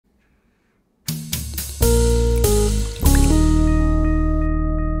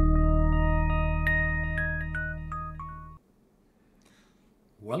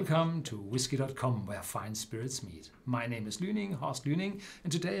Welcome to Whisky.com, where fine spirits meet. My name is Luening, Horst Luening,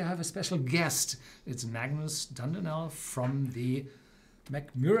 and today I have a special guest. It's Magnus Dandanell from the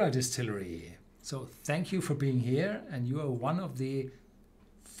Mackmyra distillery. So thank you for being here, and you are one of the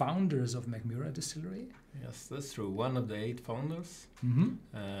founders of Mackmyra distillery. Yes, that's true. One of the 8 founders.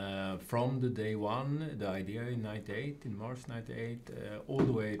 From the day one, the idea in '98, in March '98, all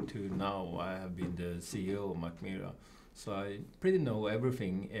the way to now, I have been the CEO of Mackmyra. So I pretty know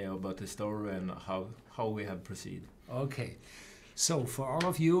everything about the story and how we have proceeded. Okay, so for all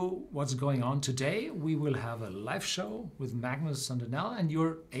of you, what's going on today? We will have a live show with Magnus Dandanell, and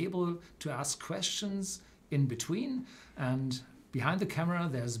you're able to ask questions in between. And behind the camera,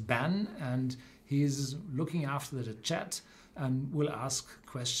 there's Ben, and he's looking after the chat and will ask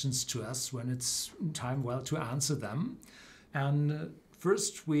questions to us when it's time to answer them. And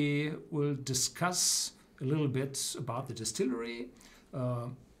first, we will discuss a little bit about the distillery,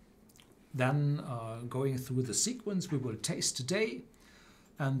 then going through the sequence we will taste today,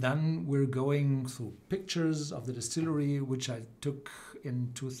 and then we're going through pictures of the distillery which I took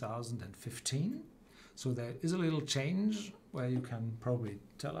in 2015. So there is a little change where you can probably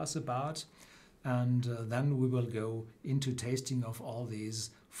tell us about, and then we will go into tasting of all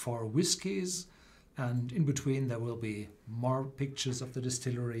these 4 whiskies, and in between there will be more pictures of the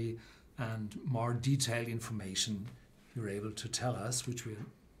distillery and more detailed information you're able to tell us, which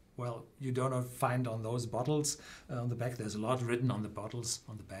you don't find on those bottles. On the back, there's a lot written on the bottles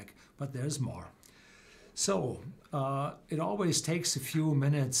on the back, but there's more. So it always takes a few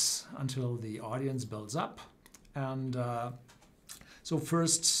minutes until the audience builds up. And so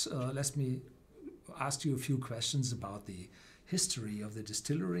first, let me ask you a few questions about the history of the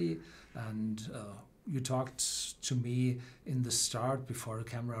distillery. And you talked to me in the start, before the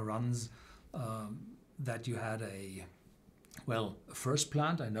camera runs, that you had a first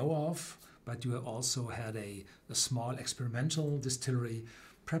plant I know of, but you also had a small experimental distillery.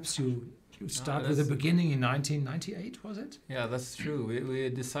 Perhaps you start with the beginning in 1998, was it? Yeah, that's true. We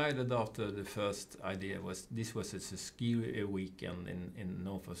decided after the first idea this was a ski weekend in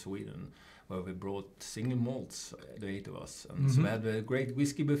north of Sweden, where we brought single malts, the 8 of us. And so we had a great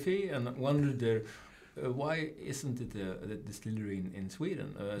whiskey buffet and wondered why isn't it a distillery in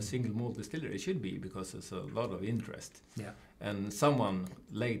Sweden, a single malt distillery? It should be, because there's a lot of interest. Yeah. And someone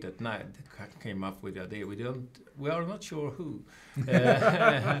late at night came up with the idea. We are not sure who.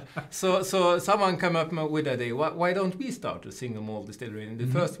 So someone came up with the idea. Why don't we start a single malt distillery, and the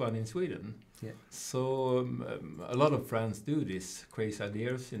first one in Sweden? Yeah. So a lot of friends do this crazy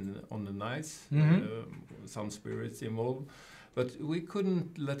ideas on the nights. Some spirits involved. But we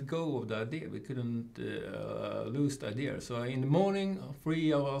couldn't let go of the idea. We couldn't lose the idea. So in the morning,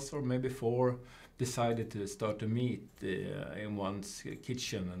 3 of us, or maybe 4, decided to start to meet in one's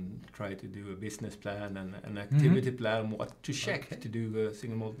kitchen and try to do a business plan and an activity plan, what to check to do a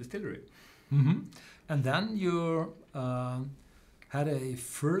single malt distillery. And then you had a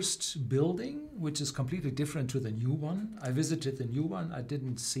first building, which is completely different to the new one. I visited the new one. I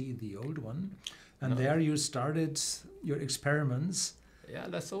didn't see the old one. And there you started your experiments. Yeah,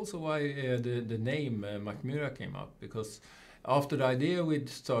 that's also why the name Mackmyra came up, because after the idea we'd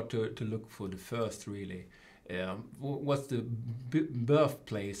start to look for the first really. What's the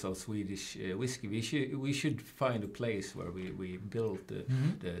birthplace of Swedish whiskey? We should find a place where we built the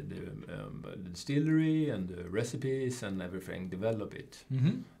distillery and the recipes and everything, develop it.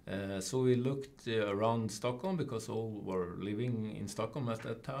 So we looked around Stockholm, because all were living in Stockholm at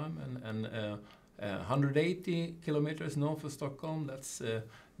that time, and 180 kilometers north of Stockholm, that's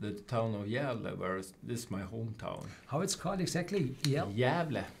the town of Gävle, where this is my hometown. How it's called exactly?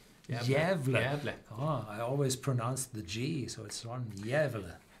 Gävle. Gävle. Oh, I always pronounce the G, so it's on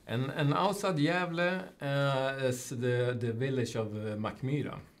Gävle. And outside Gävle is the village of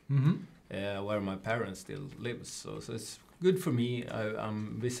Mackmyra, where my parents still live. So it's good for me.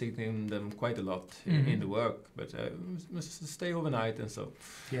 I'm visiting them quite a lot in the work, but I must stay overnight and so.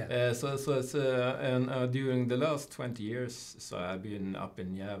 Yeah. So it's and during the last 20 years, so I've been up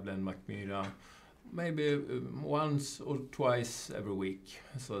in Gävle and Mackmyra, maybe once or twice every week.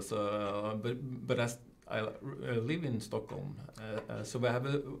 But as I live in Stockholm, so we have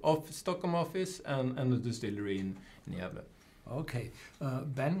a Stockholm office and a distillery in Gävle. Okay,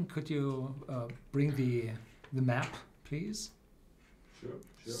 Ben, could you bring the map, please? Sure.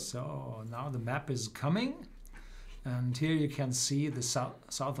 So now the map is coming, and here you can see the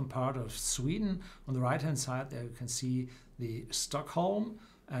southern part of Sweden. On the right-hand side, there you can see the Stockholm.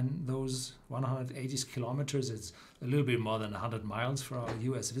 And those 180 kilometers, it's a little bit more than 100 miles for our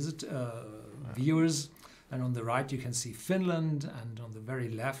US viewers. And on the right you can see Finland, and on the very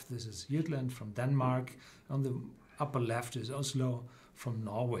left this is Jutland from Denmark. On the upper left is Oslo from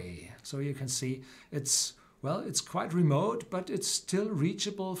Norway. So you can see it's quite remote, but it's still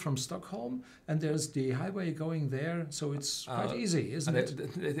reachable from Stockholm, and there's the highway going there, so it's quite easy, isn't it?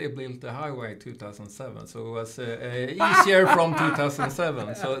 They built the highway in 2007, so it was easier from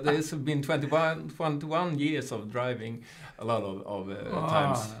 2007. So there's been 21 years of driving, a lot of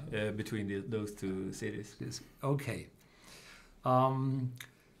times between those two cities. Yes. Okay.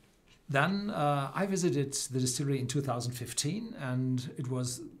 Then I visited the distillery in 2015, and it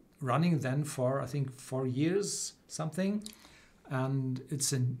was running then for, I think, 4 years, something. And it's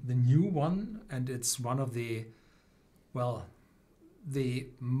the new one, and it's one of the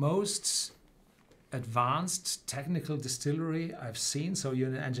most advanced technical distillery I've seen. So you're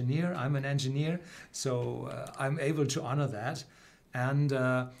an engineer, I'm an engineer, so I'm able to honor that. And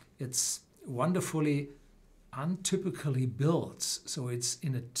it's wonderfully untypically built. So it's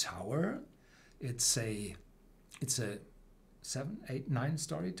in a tower. It's a 7, 8,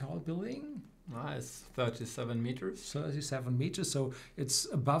 9-story tall building. It's 37 meters. 37 meters, so it's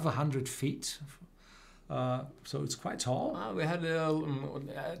above 100 feet. So it's quite tall. We had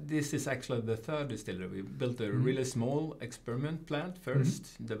this is actually the third distillery. We built a really small experiment plant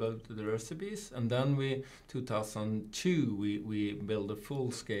first, developed the recipes, and then 2002 we built a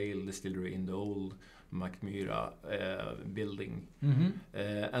full-scale distillery in the old Mackmyra building.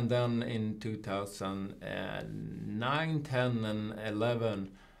 And then in 2009, 10 and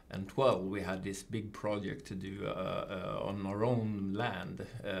 11 and 12 we had this big project to do on our own land,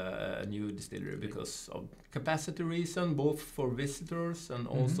 a new distillery, because of capacity reason, both for visitors and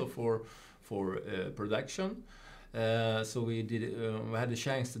also for production. So we had a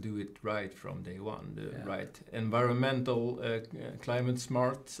chance to do it right from day one, right environmental, climate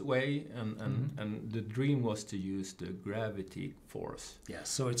smart way, and the dream was to use the gravity force. Yeah,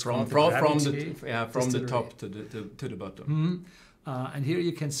 so it's from the top to the bottom. And here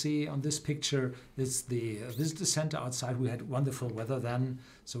you can see on this picture, this is the visitor center outside. We had wonderful weather then,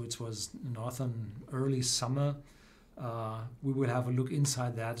 so it was northern early summer. We will have a look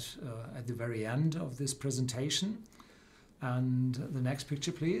inside that at the very end of this presentation. And the next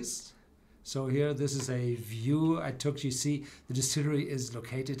picture, please. So here, this is a view I took. You see, the distillery is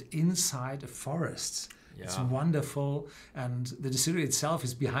located inside a forest. Yeah. It's wonderful, and the distillery itself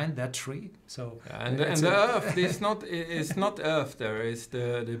is behind that tree. So and the earth is not earth. There is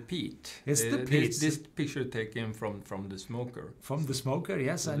the peat. It's the peat. This picture taken from the smoker. From the smoker,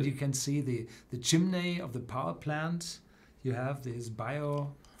 yes, and you can see the chimney of the power plant. You have this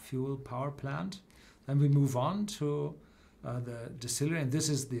biofuel power plant. Then we move on to the distillery, and this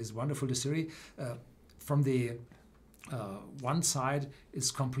is this wonderful distillery. From the one side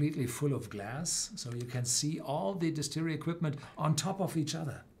is completely full of glass, so you can see all the distillery equipment on top of each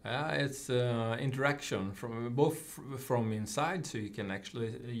other. It's interaction from inside, so you can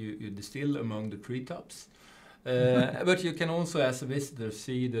actually you distill among the treetops, but you can also, as a visitor,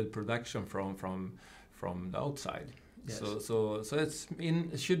 see the production from the outside. Yes. So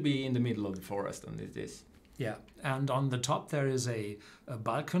it should be in the middle of the forest, and it is. Yeah, and on the top there is a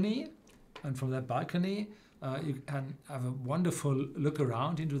balcony, and from that balcony you can have a wonderful look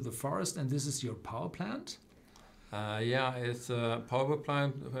around into the forest, and this is your power plant. Yeah, it's a power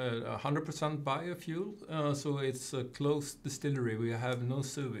plant, 100% biofuel, so it's a closed distillery. We have no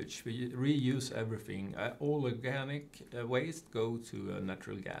sewage. We reuse everything. All organic waste go to a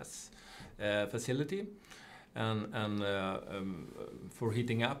natural gas facility. And for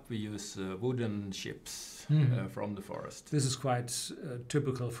heating up, we use wooden ships from the forest. This is quite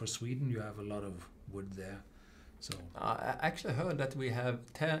typical for Sweden. You have a lot of wood there. So I actually heard that we have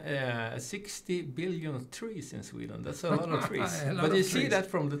 60 billion trees in Sweden. That's a lot of trees. But you see that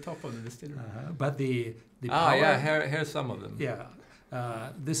from the top of the distillery. But the power, here's some of them. Yeah.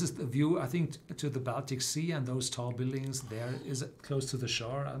 This is the view, I think, to the Baltic Sea, and those tall buildings there is close to the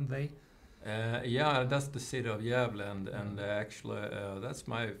shore, aren't they? Yeah, that's the city of Gävle, and actually that's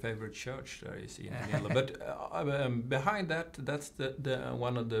my favorite church there you see in the middle. But behind that, that's the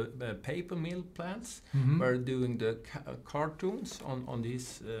one of the paper mill plants. We're doing the cartoons on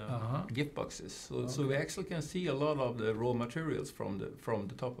these gift boxes. So we actually can see a lot of the raw materials from the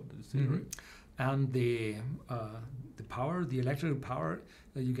top of the distillery. And the power, the electrical power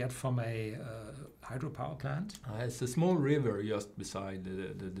that you get from a hydropower plant? It's a small river just beside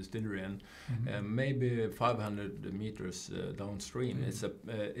the distillery, and maybe 500 meters downstream. It's a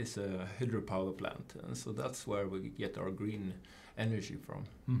hydropower plant, and so that's where we get our green energy from.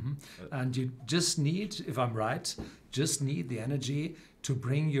 And you just need, if I'm right, the energy to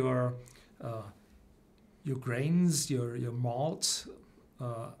bring your your grains, your malt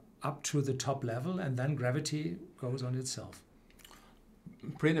up to the top level, and then gravity goes on itself.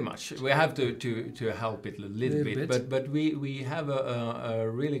 Pretty much. We have to help it a little bit. But we have a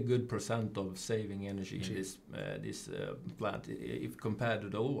really good % of saving energy in this plant if compared to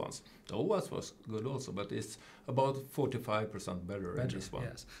the old ones. The old ones was good also, but it's about 45% better in this one.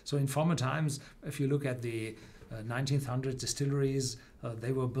 Yes. So in former times, if you look at the 1900 distilleries,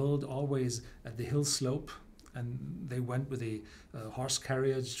 they were built always at the hill slope, and they went with the horse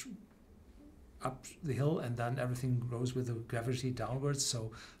carriage up the hill, and then everything goes with the gravity downwards.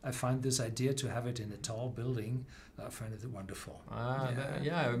 So I find this idea to have it in a tall building, I find it wonderful.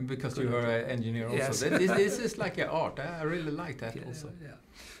 Because you are an engineer also. Yes. This is like an art. I really like that also. Yeah.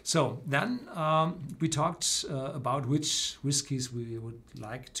 So then we talked about which whiskies we would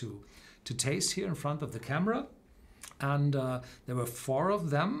like to taste here in front of the camera, and there were 4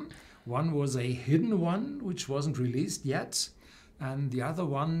 of them. One was a hidden one, which wasn't released yet, and the other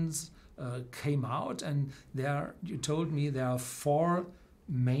ones came out, and you told me there are 4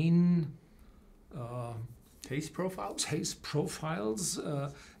 main taste profiles,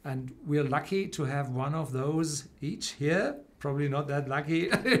 and we're lucky to have one of those each here. Probably not that lucky.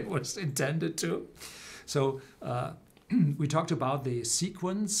 It was intended to. So we talked about the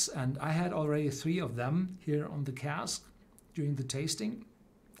sequence, and I had already 3 of them here on the cask during the tasting.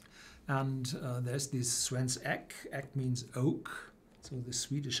 And there's this Svensk Ek. Ek means oak, so the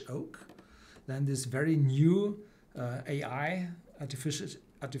Swedish oak. Then this very new AI,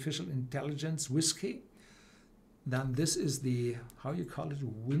 artificial intelligence whiskey. Then this is the, how you call it,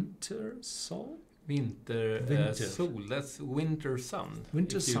 Vintersol? Vintersol, that's winter sun.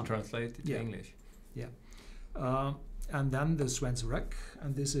 Winter if sun. You translate it to English. Yeah. And then the Svensk Rök,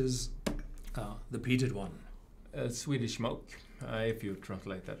 and this is the peated one. Swedish smoke, if you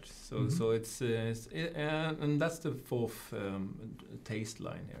translate that. So it's and that's the 4th taste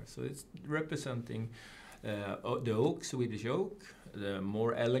line here. So it's representing the oak, Swedish oak, the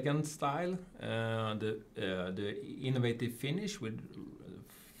more elegant style, the innovative finish with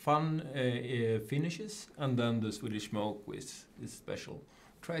fun finishes, and then the Swedish smoke is special.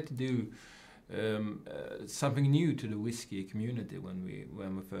 Try to do something new to the whiskey community when we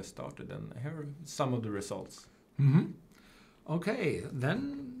first started, and here are some of the results. Okay,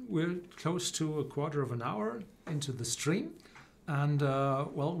 then we're close to a quarter of an hour into the stream, and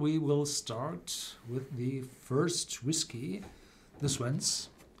we will start with the first whiskey, the Svensk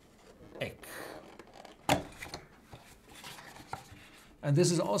Ek. And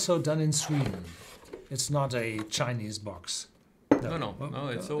this is also done in Sweden. It's not a Chinese box. No,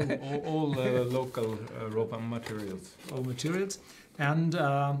 it's all local raw materials. All materials, and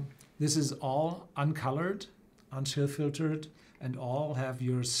this is all uncolored, unchill filtered, and all have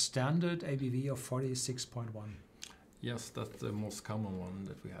your standard ABV of 46.1. Yes, that's the most common one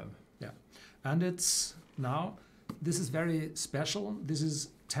that we have. Yeah, and it's now, this is very special. This is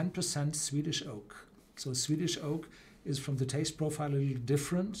 10% Swedish oak. So Swedish oak is from the taste profile a little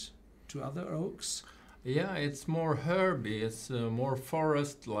different to other oaks. Yeah, it's more herby, it's more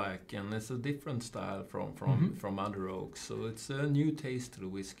forest-like, and it's a different style from other oaks. So it's a new taste to the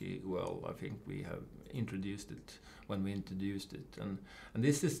whiskey. Well, I think we have introduced it when we introduced it, and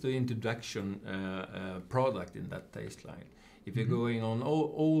this is the introduction product in that taste line. If you're going on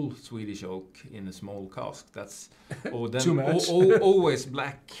old Swedish oak in a small cask, that's too much. Always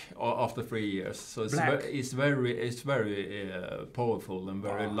black after 3 years. So it's very powerful and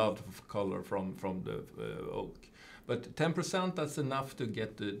very lot of color from the oak. But 10%, that's enough to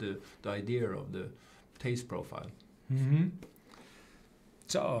get the idea of the taste profile.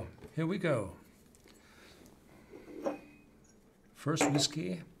 So here we go. First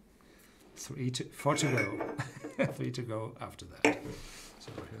whiskey, 4 to go. 3 to go after that.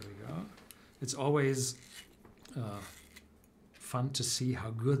 So here we go. It's always fun to see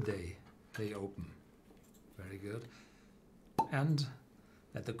how good they open. Very good. And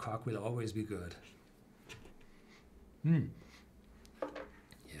that the cork will always be good.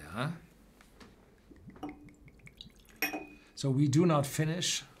 Yeah. So we do not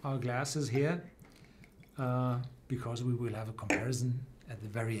finish our glasses here because we will have a comparison at the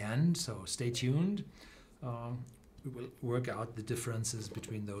very end, so stay tuned. We will work out the differences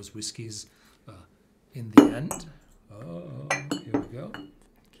between those whiskies in the end. Oh, here we go.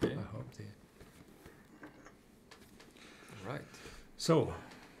 Okay. I hope they... Right. So,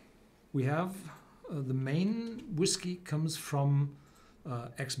 we have the main whiskey comes from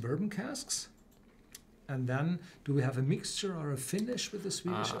ex-bourbon casks. And then, do we have a mixture or a finish with the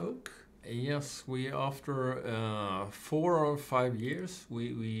Swedish oak? Yes, we after 4 or 5 years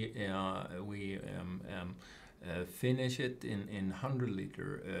we finish it in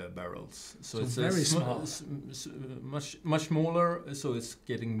 100-liter barrels. So it's very small, much smaller. So it's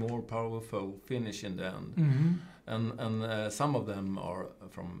getting more powerful finish in the end. Mm-hmm. And some of them are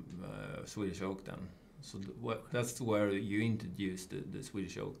from Swedish oak then. So that's where you introduce the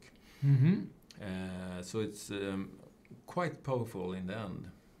Swedish oak. Mm-hmm. So it's quite powerful in the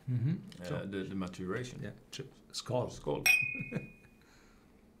end. Mm-hmm. The maturation. Yeah. Skål. Skål.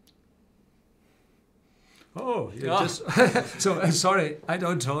 Oh, just so sorry, I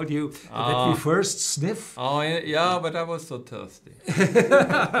don't told you that we first sniff. Oh yeah, but I was so thirsty.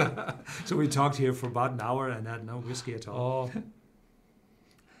 So we talked here for about an hour and had no whiskey at all. Oh.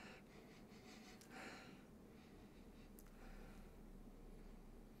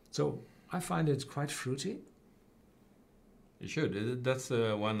 So I find it quite fruity. You should. That's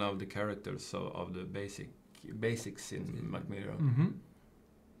one of the characters of the basics in Mackmyra. Mm-hmm.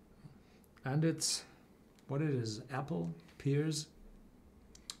 And it's what it is: apple, pears.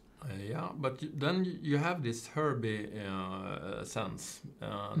 Yeah, but then you have this herby sense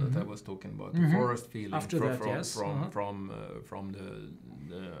that I was talking about, the forest feeling from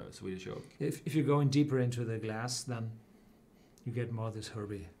the Swedish oak. If you're going deeper into the glass, then you get more this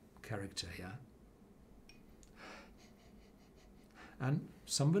herby character, yeah. And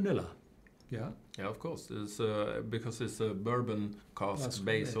some vanilla, yeah. Yeah, of course. It's because it's a bourbon cask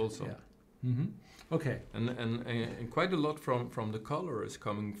base also. Yeah. Mm-hmm. Okay. And quite a lot from the color is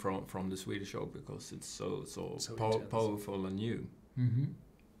coming from the Swedish oak because it's so powerful and new. Mm-hmm.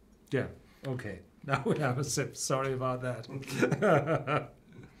 Yeah. Okay. Now we have a sip. Sorry about that.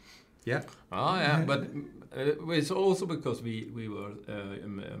 Yeah. Yeah, but it's also because we were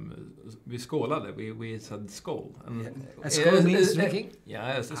we skålade. We said skål. And skål means drinking.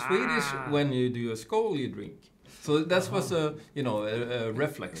 Yeah, as a Swedish, when you do a skål, you drink. So that was a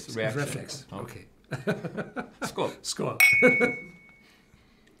reflex reaction. Reflex. Okay. Skål. Skål.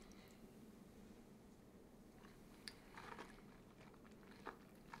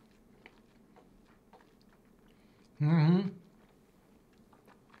 Mm-hmm.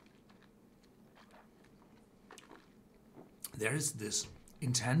 There is this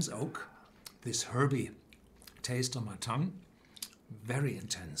intense oak, this herby taste on my tongue, very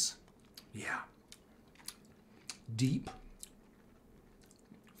intense. Yeah. Deep.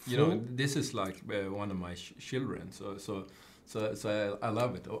 You know, this is like one of my children, so I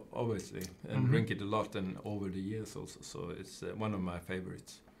love it obviously, and drink it a lot and over the years also. So it's one of my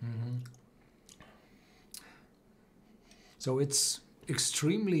favorites. Mm-hmm. So it's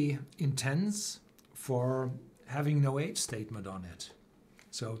extremely intense for having no age statement on it.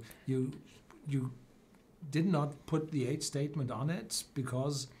 So you did not put the age statement on it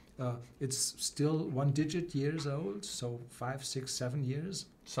because it's still 1 digit years old, so 5, 6, 7 years.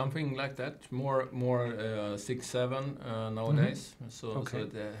 Something like that, more 6, 7 nowadays. So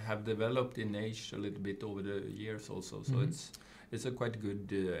they have developed in age a little bit over the years also. So it's a quite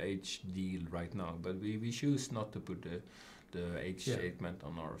good age deal right now. But we choose not to put the age statement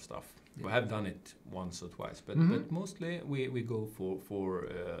on our stuff. Yeah. We have done it once or twice, but mostly we go for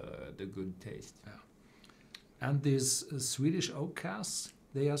the good taste. Yeah. And these Swedish oak casks,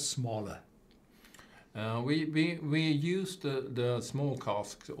 they are smaller. We use the small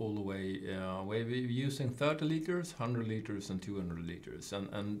casks all the way. We're using 30 liters, 100 liters, and 200 liters,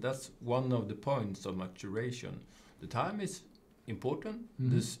 and that's one of the points of maturation. The time is important.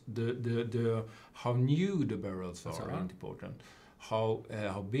 The how new the barrels are important. How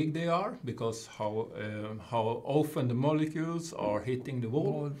big they are, because how often the molecules are hitting the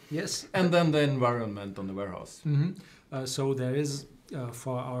wall. Yes. And then the environment on the warehouse. So there is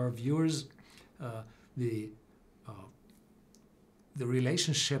for our viewers the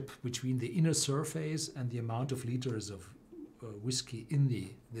relationship between the inner surface and the amount of liters of whiskey in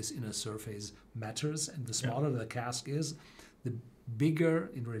this inner surface matters, and the smaller the cask is, the bigger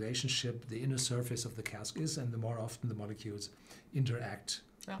in relationship the inner surface of the cask is, and the more often the molecules interact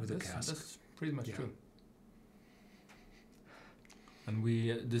with the cask. That's pretty much true. And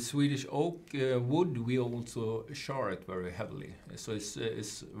the Swedish oak wood, we also char it very heavily. So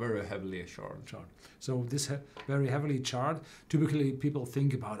it's very heavily charred. So this very heavily charred, typically people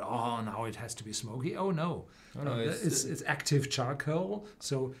think about, now it has to be smoky. Oh no, it's active charcoal,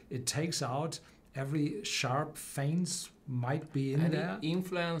 so it takes out every sharp feints might be in there. It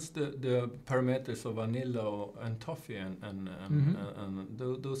influenced the parameters of vanilla and toffee and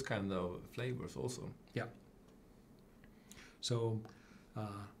those kind of flavors also. Yeah. So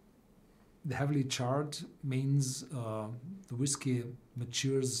the heavily charred means the whiskey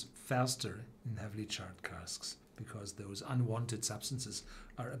matures faster in heavily charred casks because those unwanted substances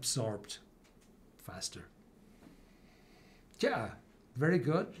are absorbed faster. Yeah, very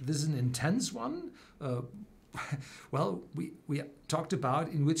good. This is an intense one. Well, we talked about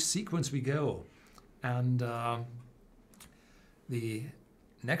in which sequence we go. And the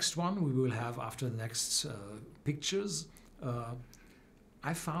next one we will have after the next pictures.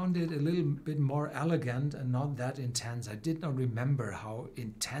 I found it a little bit more elegant and not that intense. I did not remember how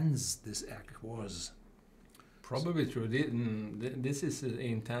intense this Ek was. Probably true. This is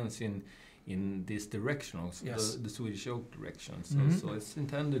intense in this direction also, Yes. the Swedish oak direction. So, Mhm. so it's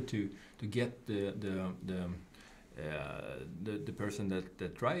intended to get the person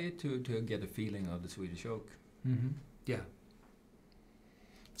that try it to get a feeling of the Swedish oak. Mm-hmm. Yeah.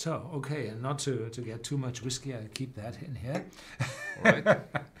 So, okay, and not to get too much whiskey, I'll keep that in here. All right.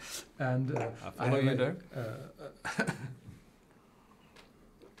 And I follow you there.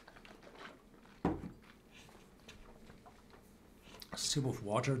 A sip of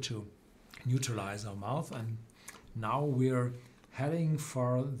water to neutralize our mouth, and now we're heading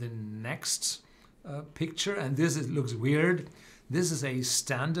for the next picture, and looks weird. This is a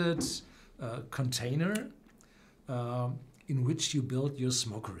standard container in which you build your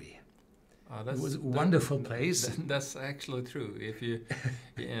smokery. It was a wonderful place. That's actually true. If you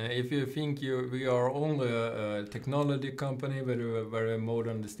if you think we are only a technology company with a very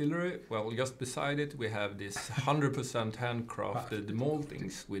modern distillery, well, just beside it we have this 100% handcrafted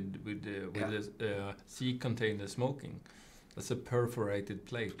maltings with the sea container smoking. That's a perforated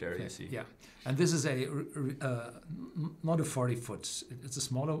plate there, you see. Yeah, and this is not a 40-foot. It's a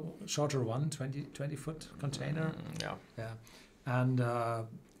smaller, shorter one, 20-foot container. Yeah. Yeah, and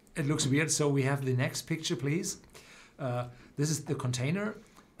it looks weird. So we have the next picture, please. This is the container,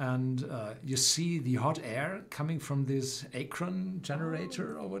 and you see the hot air coming from this Akron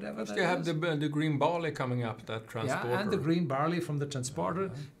generator or whatever that You have is. the green barley coming up that transporter. Yeah, and the green barley from the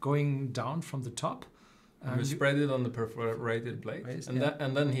transporter going down from the top. And we spread it on the perforated plate,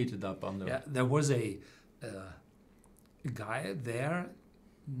 and then heat it up under. Yeah, there was a guy there,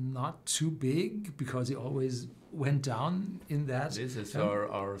 not too big because he always went down in that. This is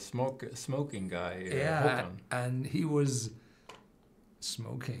our smoking guy. Yeah, Håkan. and he was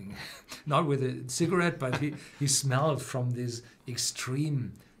smoking, not with a cigarette, but he smelled from this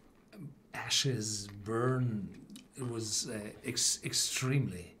extreme ashes burn. It was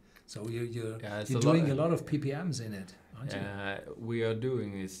extremely. So you're doing a lot of ppms in it, aren't you? We are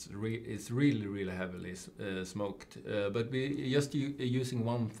doing it's really heavily smoked, but we just using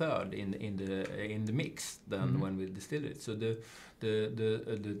 1/3 in the mix than when we distill it. So the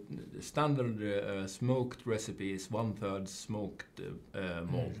standard smoked recipe is 1/3 smoked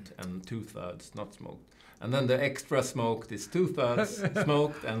malt and 2/3 not smoked, and then the extra smoked is 2/3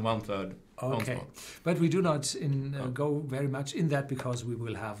 smoked and 1/3 okay, unsmoked. but we do not go very much in that because we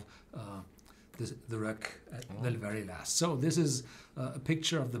will have the Rök at the very last. So this is a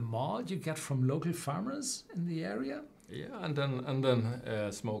picture of the malt you get from local farmers in the area. Yeah, and then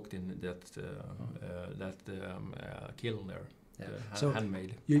smoked in that kiln there. Yeah. So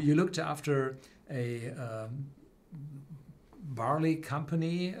handmade. You looked after a barley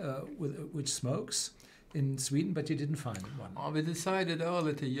company which smokes in Sweden, but you didn't find one. We decided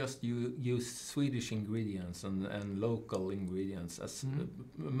early to just use Swedish ingredients and local ingredients as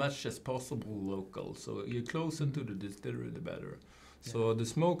much as possible local. So you're closer to the distillery, the better. Yeah. So the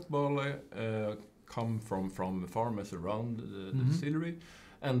smoked barley come from farmers around the distillery,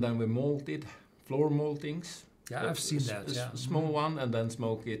 and then we malt it, floor maltings. Yeah, I've seen that. Yeah. Small one, and then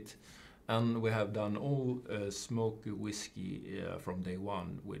smoke it. And we have done all smoky whiskey from day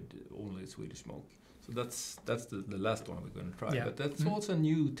one with only Swedish smoke. So that's the last one we're going to try. Yeah. But that's also a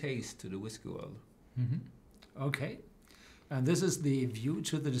new taste to the whiskey world. Okay. And this is the view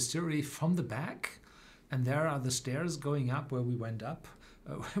to the distillery from the back. And there are the stairs going up where we went up.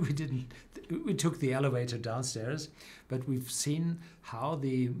 We took the elevator downstairs, but we've seen how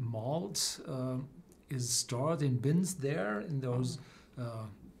the malt is stored in bins there, in those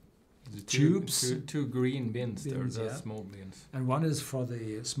tubes. Two green bins there, they're small bins. And one is for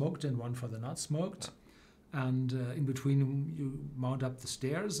the smoked and one for the not smoked. Yeah. And in between you mount up the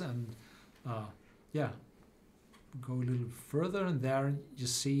stairs and go a little further, and there you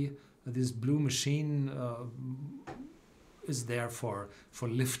see this blue machine is there for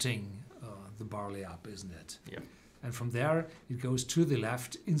lifting the barley up, isn't it? Yeah. And from there it goes to the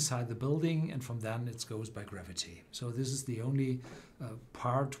left inside the building, and from then it goes by gravity. So this is the only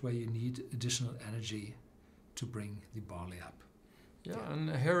part where you need additional energy to bring the barley up. Yeah, and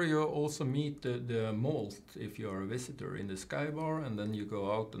here you also meet the malt if you're a visitor in the sky bar, and then you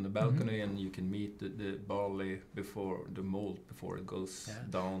go out on the balcony and you can meet the barley before the malt before it goes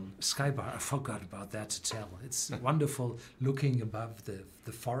down. Sky bar, I forgot about that to tell. It's wonderful looking above the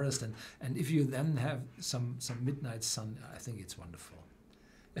forest, and if you then have some midnight sun, I think it's wonderful.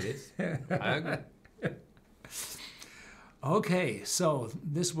 It is. I agree. Okay, so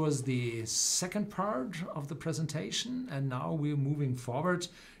this was the second part of the presentation, and now we're moving forward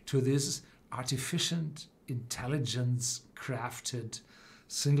to this artificial intelligence crafted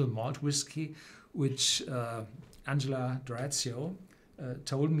single malt whiskey, which Angela Dorazio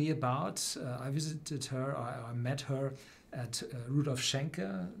told me about. I visited her, I met her at Rudolf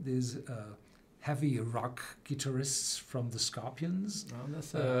Schenker, this heavy rock guitarists from the Scorpions. Oh,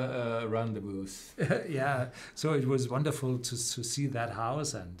 that's a rendezvous. Yeah, so it was wonderful to see that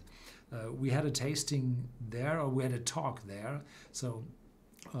house, and we had a tasting there, or we had a talk there. So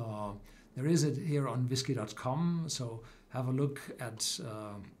there is it here on Whisky.com, so have a look at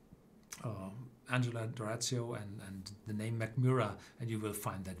Angela Dorazio and the name Mackmyra, and you will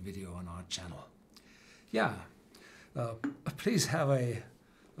find that video on our channel. Yeah, please have a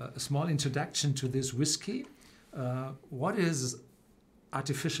small introduction to this whiskey. What is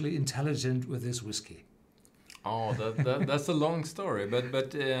artificially intelligent with this whiskey? Oh, that's a long story, but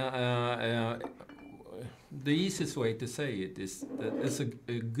the easiest way to say it is that it's a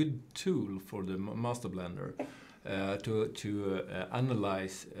good tool for the master blender to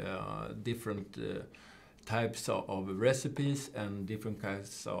analyze different types of recipes and different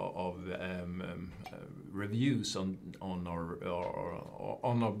kinds of reviews on our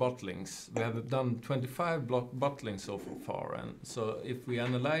bottlings. We have done 25 bottlings so far, and so if we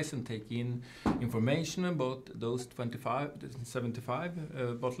analyze and take in information about those 75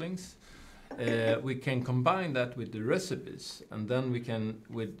 bottlings, we can combine that with the recipes, and then we can,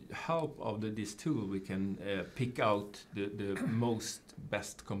 with help of this tool, we can pick out the most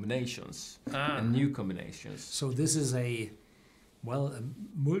best combinations and new combinations. So this is a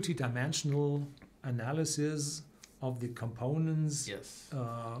multi-dimensional analysis of the components, yes,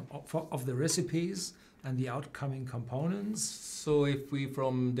 of the recipes and the outcoming components. So if we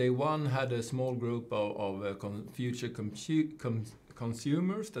from day one had a small group of future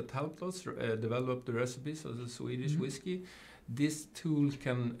consumers that helped us develop the recipes of the Swedish whiskey, this tool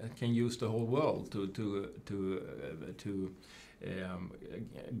can use the whole world to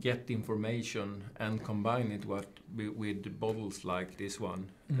get information and combine it with bottles like this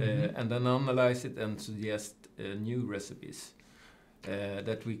one, and then analyze it and suggest new recipes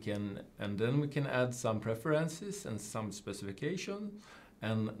that we can, and then we can add some preferences and some specification,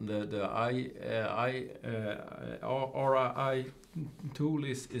 and the AI tool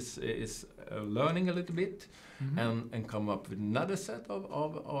is learning a little bit and come up with another set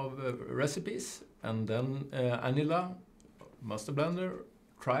of recipes, and then Anila master blender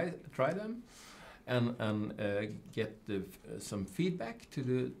try them and get some feedback to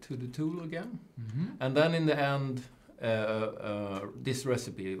the tool again, and then in the end this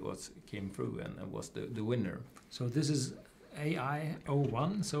recipe came through and was the winner. So this is AI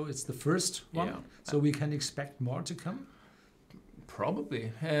 01, so it's the first one. Yeah. So we can expect more to come.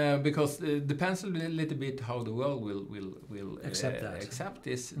 Probably, because it depends a little bit how the world will accept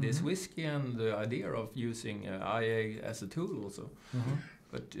this whiskey and the idea of using IA as a tool also.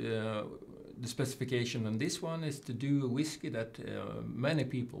 But the specification on this one is to do a whiskey that many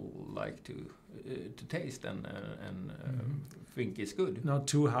people like to taste and think is good. Not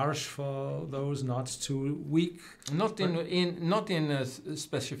too harsh for those, not too weak. Not in a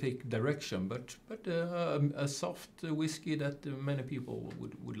specific direction, but a soft whiskey that many people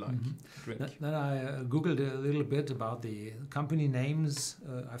would like to drink. Then I googled a little bit about the company names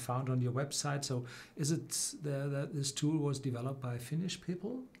I found on your website. So is it that this tool was developed by Finnish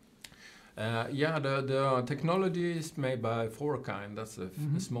people? Yeah, the technology is made by Fourkind. That's a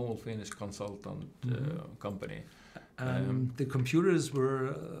small Finnish consultant company. The computers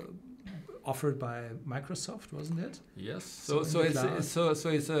were offered by Microsoft, wasn't it? Yes. So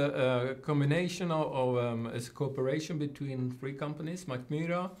it's a combination of it's a cooperation between three companies: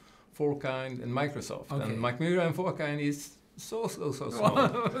 Mackmyra, Fourkind, and Microsoft. Okay. And Mackmyra and Fourkind is so small.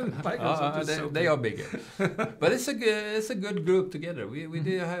 They are bigger, but it's a good group together. We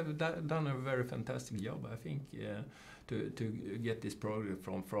did have done a very fantastic job, I think, to get this project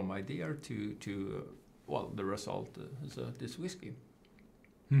from idea to the result is this whiskey.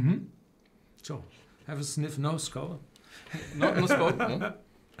 So have a sniff, no skull. No skull. No.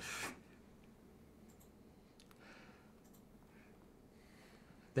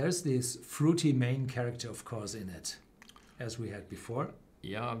 There's this fruity main character, of course, in it. as we had before.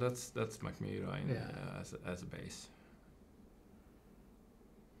 Yeah, that's Mackmyra as a base.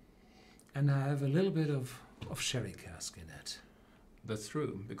 And I have a little bit of sherry cask in it. That's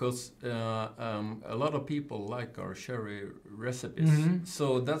true, because a lot of people like our sherry recipes.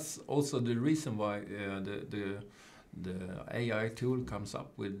 So that's also the reason why the AI tool comes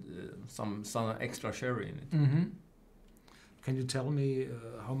up with some extra sherry in it. Can you tell me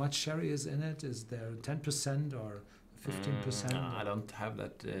how much sherry is in it? Is there 10% or 15%? I don't have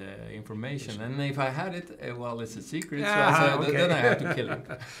that information, and if I had it, well, it's a secret, Okay. then I have to kill it.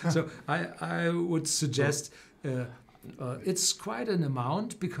 So I would suggest it's quite an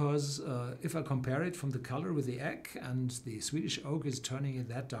amount, because if I compare it from the color with the Ek, and the Swedish oak is turning it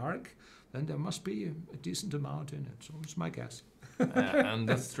that dark, then there must be a decent amount in it. So it's my guess. And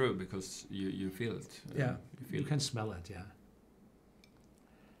that's true, because you feel it. Yeah, you can smell it, yeah.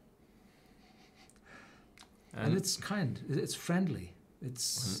 And it's kind, it's friendly.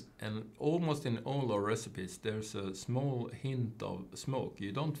 It's and almost in all our recipes there's a small hint of smoke.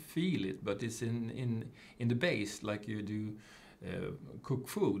 You don't feel it, but it's in the base, like you do cook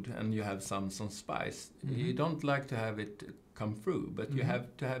food and you have some spice. You don't like to have it come through, but you have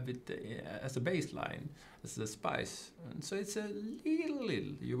to have it as a baseline, as a spice. And so it's a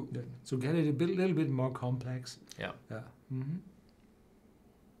little. So get it a little bit more complex. Yeah. Yeah.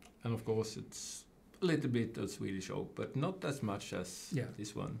 And of course it's a little bit of Swedish oak, but not as much as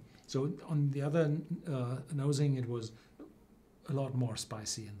this one. So on the other nosing, it was a lot more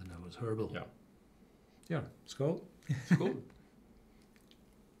spicy in the nose, herbal. Yeah. Yeah. Skål. Skål.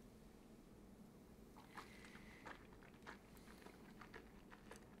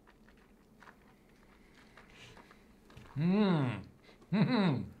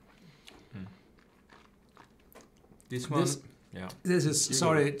 This one. This is,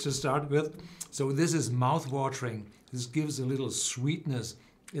 sorry to start with, so this is mouth-watering. This gives a little sweetness.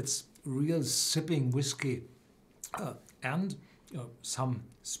 It's real sipping whiskey. And some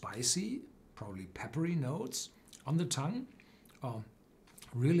spicy, probably peppery notes on the tongue.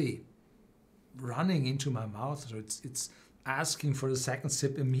 Really running into my mouth. So it's asking for a second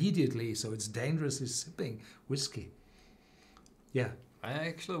sip immediately. So it's dangerously sipping whiskey. Yeah. I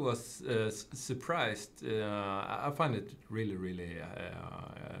actually was surprised. I find it really, really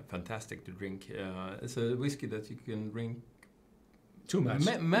fantastic to drink. It's a whiskey that you can drink too much.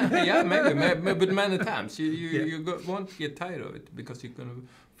 Maybe, but many times. You won't get tired of it, because you're going to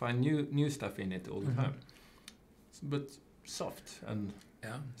find new stuff in it all the time. But soft and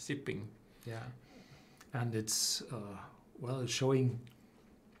sipping. Yeah, and it's well, showing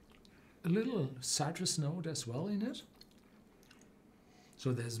a little citrus note as well in it.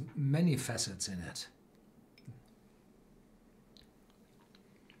 So there's many facets in it.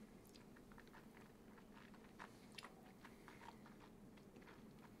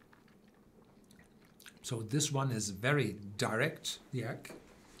 So this one is very direct, the Ek,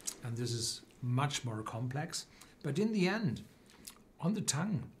 and this is much more complex. But in the end, on the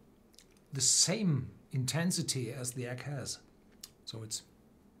tongue, the same intensity as the Ek has. So it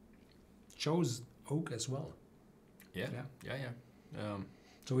shows oak as well. Yeah.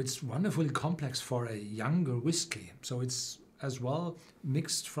 So it's wonderfully complex for a younger whiskey. So it's as well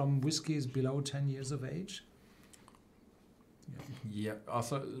mixed from whiskies below 10 years of age. Yeah,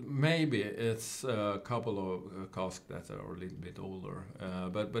 also maybe it's a couple of casks that are a little bit older,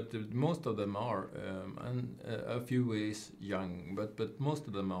 but most of them are, and a few is young, but most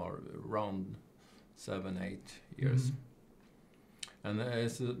of them are around 7-8 years. And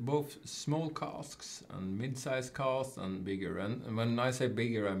it's both small casks and mid-sized casks and bigger. And when I say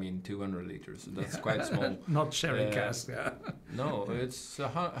bigger, I mean 200 liters. That's quite small. Not sherry cask, yeah. No, it's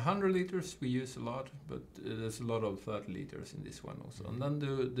 100 liters we use a lot, but there's a lot of 30 liters in this one also. And then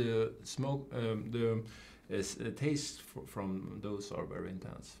the smoke, the taste from those are very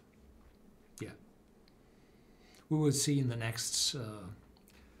intense. Yeah. We will see in the next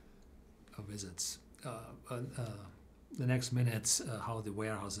visits. The next minutes, how the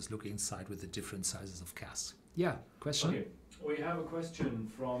warehouses look inside with the different sizes of casks. Yeah, question? Okay, we have a question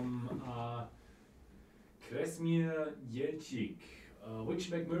from Kresmir Jelcik.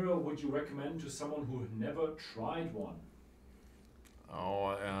 Which Mackmyra would you recommend to someone who never tried one?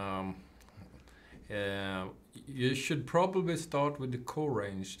 You should probably start with the core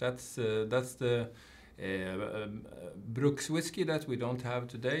range. That's the Brooks whiskey that we don't have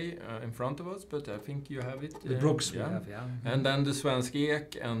today in front of us, but I think you have it. The Brooks we have, yeah. And then the Svensk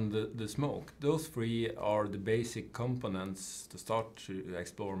Ek and the smoke. Those three are the basic components to start to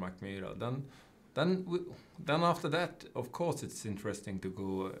explore Mackmyra. Then after that, of course, it's interesting to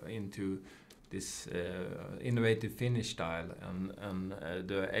go into this innovative finish style and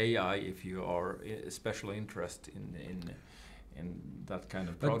the AI if you are especially interested in that kind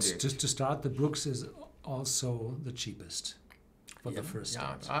of project. But just to start, the Brooks is also the cheapest for the first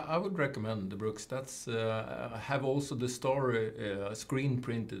start. I would recommend the Brooks. That's have also the story screen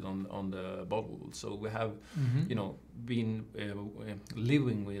printed on the bottle. So we have, you know, been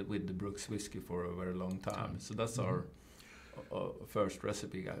living with the Brooks whiskey for a very long time. So that's our first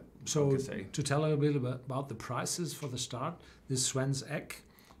recipe, I could say. To tell a little bit about the prices for the start, this Svensk Ek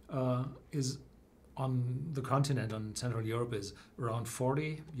is on the continent, on Central Europe, is around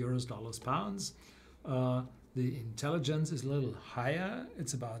 40 euros, dollars, pounds. The Intelligens is a little higher,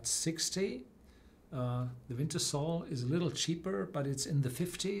 it's about 60. The Vintersol is a little cheaper, but it's in the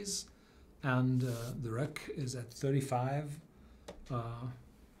 50s. And the Rök is at 35.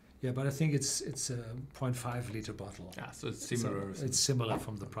 Yeah, but I think it's a 0.5 liter bottle. Yeah, so it's similar. So it's similar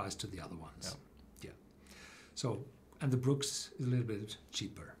from the price to the other ones. Yeah. So, and the Brooks is a little bit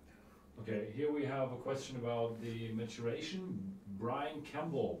cheaper. Okay, here we have a question about the maturation. Brian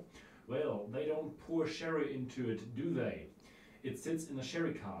Campbell. Well, they don't pour sherry into it, do they? It sits in a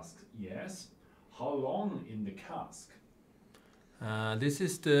sherry cask, yes. How long in the cask? This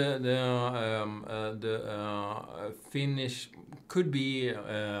is the finish. Could be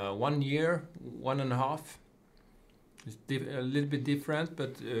 1 year, 1.5. It's a little bit different,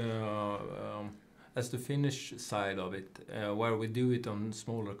 but as the finish side of it, where we do it on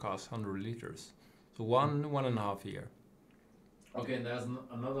smaller casks, 100 liters. So 1.5 year. Okay, and there's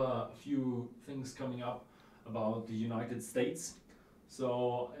another few things coming up about the United States.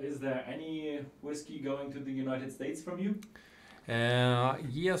 So, is there any whiskey going to the United States from you?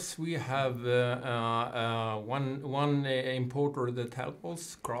 Yes, we have one importer that helps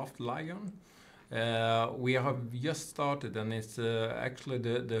us, Craft Lion. We have just started, and it's actually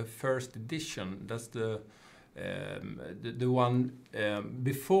the first edition. That's the one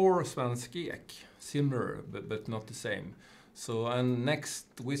before Svensk Ek, similar but not the same. So, and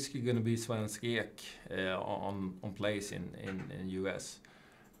next whiskey gonna be Svensk Ek on place in US,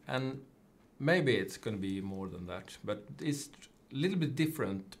 and maybe it's gonna be more than that, but it's a little bit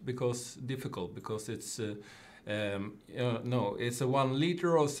difficult because it's it's a 1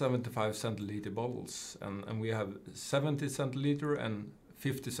 liter or 75 centiliter bottles, and we have 70 centiliter and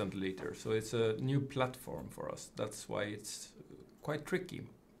 50 centiliter, so it's a new platform for us. That's why it's quite tricky.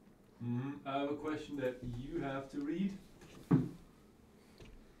 I have a question that you have to read.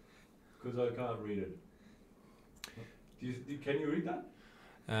 Because I can't read it. Can you read that?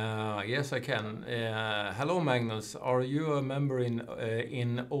 Yes, I can. Hello, Magnus. Are you a member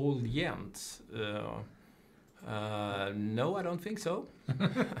in Old Jens? No, I don't think so.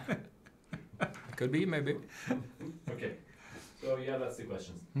 Could be, maybe. Okay. So yeah, that's the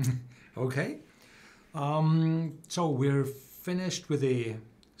questions. Okay. So we're finished with the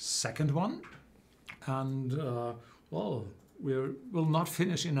second one, and well, we'll not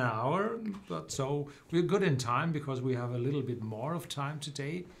finish in an hour, but so we're good in time because we have a little bit more of time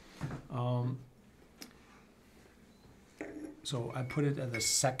today. So I put it at the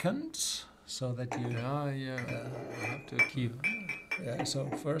second, so that you. You have to keep. So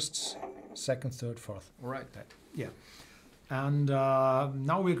first, second, third, fourth. Right. Yeah. And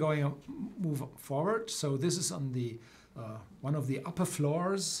now we're going to move forward. So this is on the one of the upper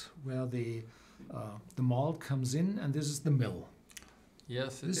floors where the malt comes in, and this is the mill.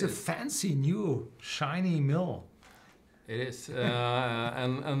 Yes, this is a fancy new shiny mill. It is,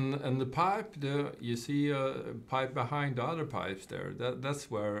 and the pipe. You see a pipe behind the other pipes there. That's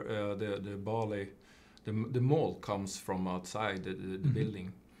where the barley, the malt comes from outside the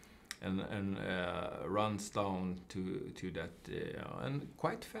building, and runs down to that and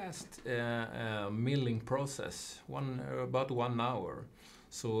quite fast milling process. About 1 hour.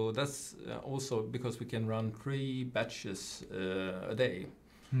 So that's also because we can run 3 batches a day,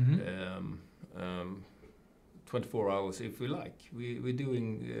 24 hours if we like. We're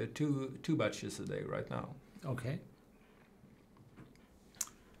doing two batches a day right now. Okay.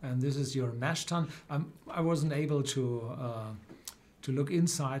 And this is your mash tun. I wasn't able to look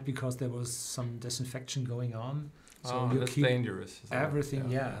inside because there was some disinfection going on. So you that's keep dangerous. Everything,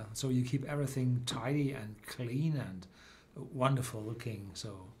 yeah. So you keep everything tidy and clean and wonderful looking.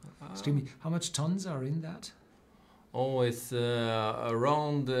 So, Steamy, how much tons are in that? Oh, it's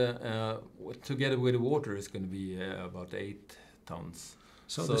around, together with the water, it's going to be about 8 tons.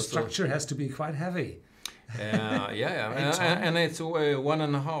 So the structure has to be quite heavy. And it's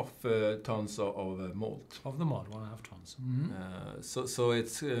 1.5 tons of malt. Of the malt, 1.5 tons. Mm-hmm. So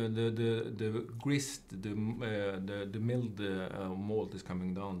it's the grist, the milled malt is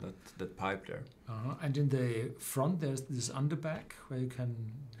coming down that pipe there. And in the front there's this underback where you can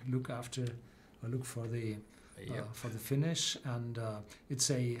look for the finish, and it's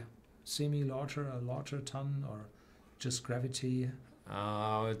a semi-larger, a larger ton, or just gravity.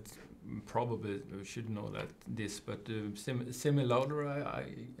 It's probably we should know that but semi-louder,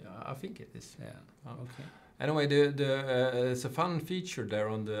 I think it is. Yeah. Okay. Anyway, it's a fun feature there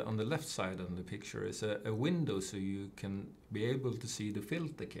on the left side of the picture. Is a window, so you can be able to see the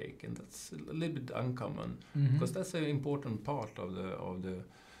filter cake, and that's a little bit uncommon because that's an important part of the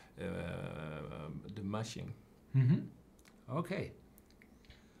mashing. Mm-hmm. Okay.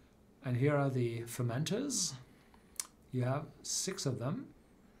 And here are the fermenters. You have 6 of them.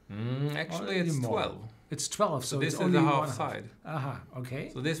 Actually, it's 12. It's 12, so this it's is only the half side. Okay.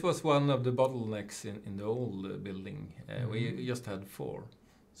 So this was one of the bottlenecks in the old building. We just had 4.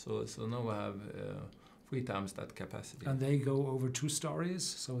 So now we have 3 times that capacity. And they go over 2 stories,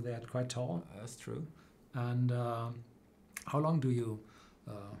 so they are quite tall. That's true. And how long do you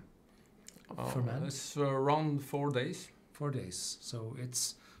ferment? It's around 4 days. 4 days. So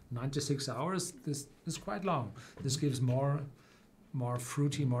it's 96 hours. This is quite long. This gives more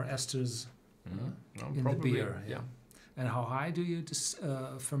fruity, more esters in the beer. Yeah. And how high do you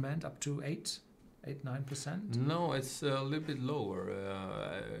ferment? Up to 8-9%? No, it's a little bit lower,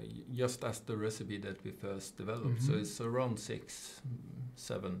 just as the recipe that we first developed. So it's around 6,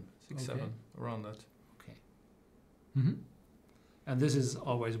 7, around that. Okay. Mm-hmm. And this is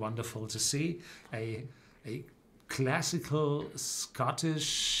always wonderful to see a classical Scottish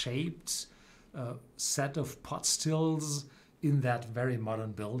shaped set of pot stills in that very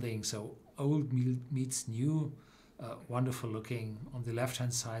modern building. So old meets new, wonderful looking. On the left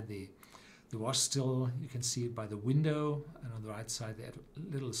hand side, the wash still, you can see it by the window, and on the right side they have a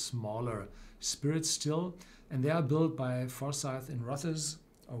little smaller spirit still, and they are built by Forsyth in Rothes,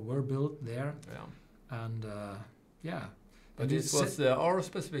 or were built there. Yeah. And But it was our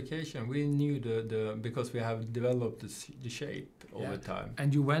specification. We knew because we have developed the shape over time.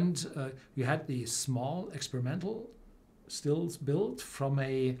 And you had the small experimental stills built from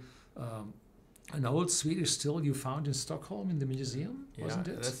an old Swedish still you found in Stockholm in the museum, wasn't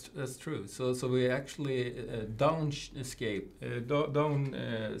it? That's true. So we actually downsized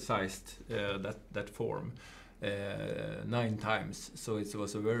that form 9 times. So it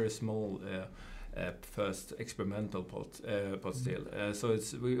was a very small first experimental pot still. So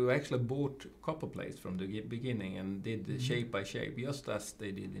we actually bought copper plates from the beginning and did shape by shape, just as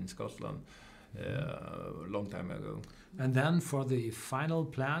they did in Scotland a long time ago. And then for the final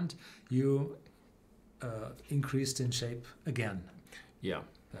plant, you increased in shape again. Yeah,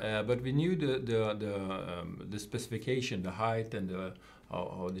 but we knew the specification, the height, and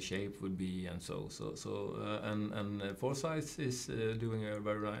how the shape would be, and and Forsyth is doing a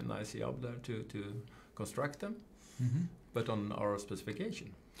very nice job there to construct them, but on our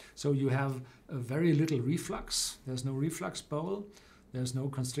specification. So you have a very little reflux. There's no reflux bowl. There's no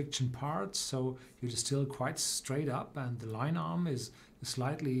constriction part, so you distill quite straight up, and the line arm is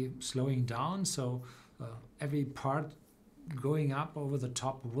slightly slowing down, so every part going up over the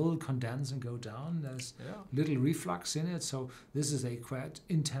top will condense and go down. There's little reflux in it, so this is a quite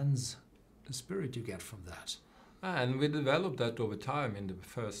intense spirit you get from that. And we developed that over time in the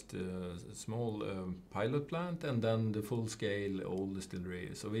first small pilot plant, and then the full-scale old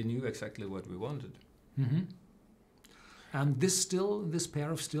distillery. So we knew exactly what we wanted. And this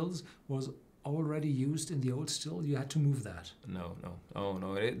pair of stills was already used in the old still. You had to move that. No.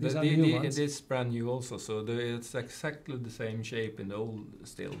 It is brand new also. So it's exactly the same shape in the old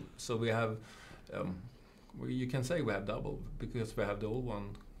still. So we have, you can say we have double, because we have the old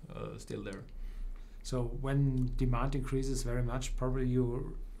one still there. So when demand increases very much, probably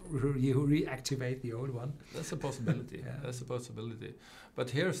you reactivate the old one. That's a possibility. That's a possibility. But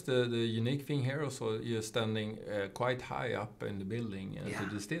here's the unique thing here also. You're standing quite high up in the building to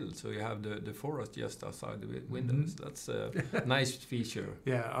distill, so you have the forest just outside the windows. That's a nice feature.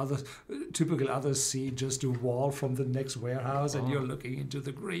 Yeah, typical others see just a wall from the next warehouse, and you're looking into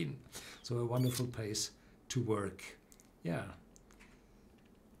the green. So a wonderful place to work. Yeah.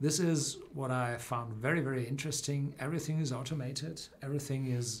 This is what I found very, very interesting. Everything is automated. Everything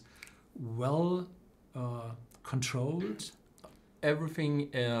is well controlled. Everything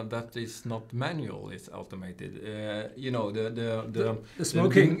that is not manual is automated. The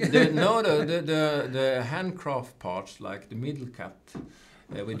smoking. The handcraft parts, like the middle cut,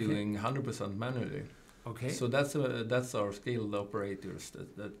 we're doing 100% manually. Okay. So that's our skilled operators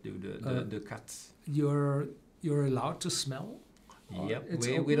that do the cuts. You're allowed to smell? Yep. It's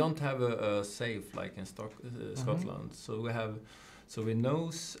We open? don't have a safe like in Scotland. So we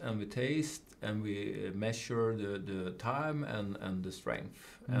nose and we taste and we measure the time and the strength,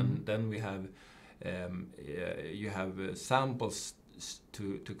 and then we have you have samples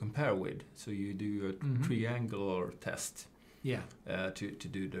to compare with. So you do a triangular test. Yeah. To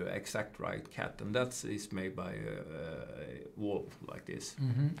do the exact right cut, and that is made by a wall like this.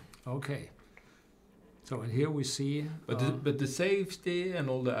 Okay. So and here we see. But the safety and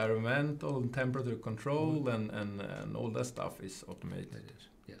all the environmental and temperature control and all that stuff is automated.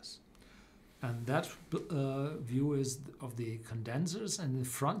 Yes. And that view is of the condensers, and in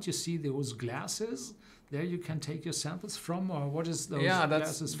front you see those glasses. There you can take your samples from, or what is those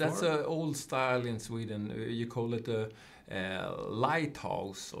glasses for? That's an old style in Sweden. You call it a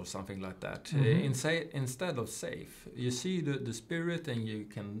lighthouse or something like that. Instead of safe, you see the spirit and you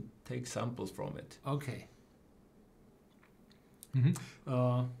can take samples from it. Okay.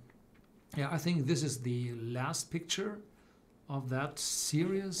 Yeah, I think this is the last picture of that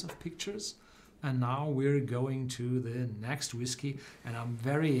series of pictures, and now we're going to the next whiskey, and I'm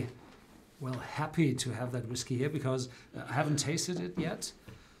very happy to have that whiskey here because I haven't tasted it yet.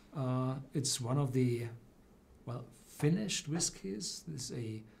 It's one of the finished whiskies. This is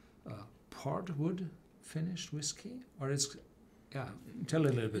a portwood finished whiskey, or it's tell a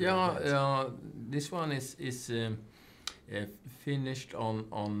little bit about that. This one is finished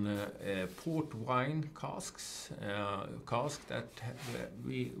on port wine casks, that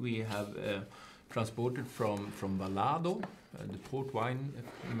we have transported from Valado, the port wine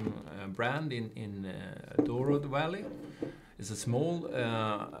brand in Douro Valley. It's a small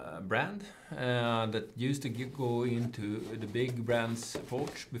brand that used to go into the big brands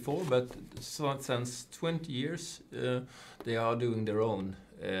port before, but since 20 years they are doing their own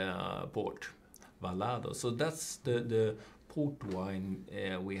port, Valado. So that's the port wine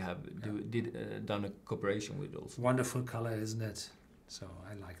we have done a cooperation with also. Wonderful color, isn't it? So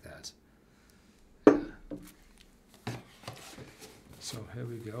I like that. So here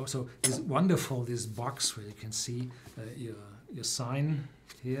we go. So it's wonderful, this box where you can see your sign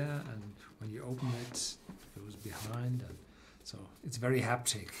here, and when you open it, it goes behind, and so it's very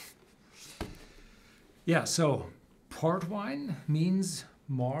haptic. Yeah, so port wine means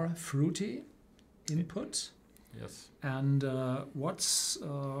more fruity input. Yes. And what's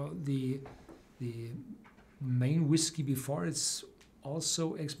the main whiskey before it's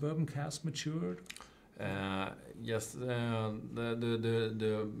also ex-bourbon cask matured? Yes, the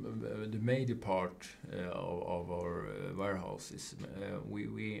major part of our warehouse is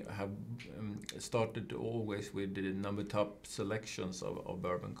we have started always with the number top selections of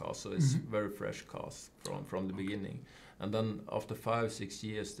bourbon casks, so it's very fresh casks from the beginning, and then after 5-6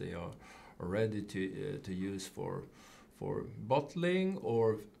 years they are ready to use for bottling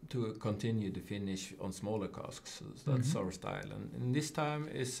or to continue to finish on smaller casks. So that's our style, and in this time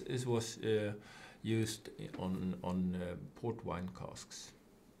it was used on port wine casks.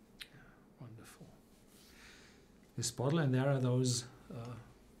 Wonderful. This bottle, and there are those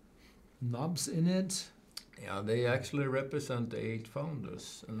knobs in it. Yeah, they actually represent the 8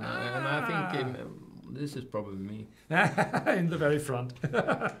 founders, and I think this is probably me. In the very front.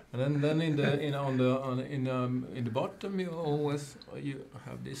 And then in the bottom you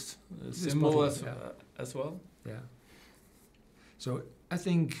have this symbol bottle, as well. Yeah. So I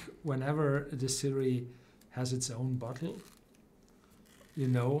think whenever a distillery has its own bottle, you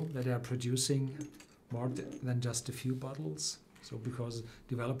know that they are producing more than just a few bottles. So because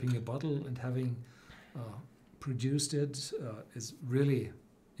developing a bottle and having produced it is really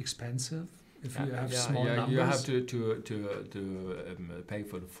expensive. If you have small numbers, you have to pay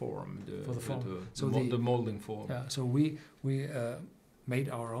for the form, the molding form. Yeah. So we made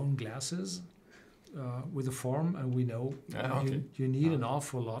our own glasses with the form, and we know you need an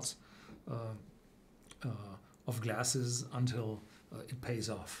awful lot of glasses until it pays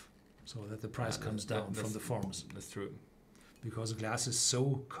off, so that the price comes down from the forms. That's true. Because glass is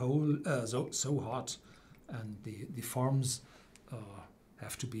so cold, so hot, and the forms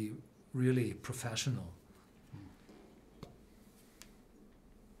have to be really professional.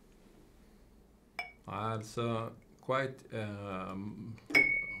 It's quite a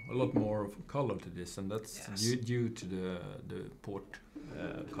lot more of color to this, and that's due to the port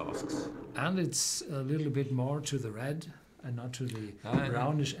casks. And it's a little bit more to the red and not to the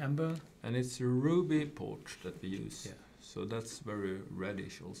brownish amber. And it's a ruby port that we use. Yeah. So that's very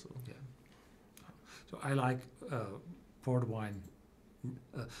reddish also. Yeah. So I like port wine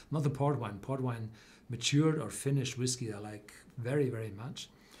not the port wine. Port wine, matured or finished whiskey, I like very, very much.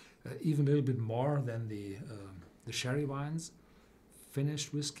 Even a little bit more than the sherry wines,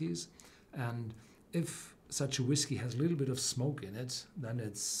 finished whiskies. And if such a whiskey has a little bit of smoke in it, then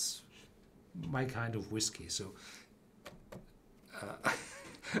it's my kind of whiskey. So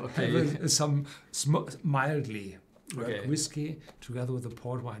Okay. some mildly whiskey together with the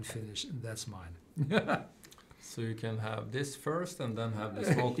port wine finish, and that's mine. So you can have this first and then have the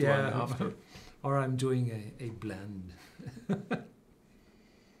smoked one after. Or I'm doing a blend.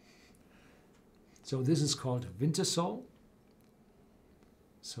 So this is called Vintersol.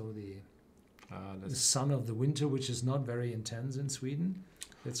 So the sun of the winter, which is not very intense in Sweden.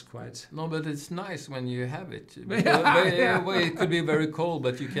 It's quite... No, but it's nice when you have it. Yeah. Well, it could be very cold,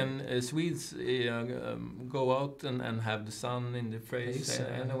 but you can, Swedes go out and have the sun in the face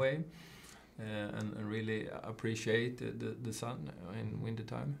anyway, and really appreciate the sun in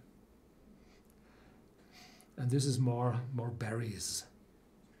wintertime. And this is more berries.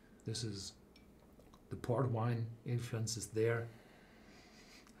 This is the port wine influence is there.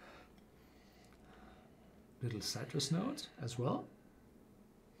 Little citrus note as well.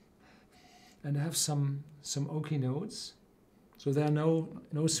 And I have some oaky notes. So there are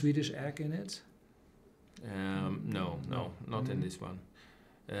no Swedish egg in it. No, not in this one.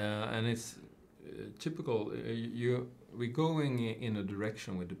 And it's typical. We're going in a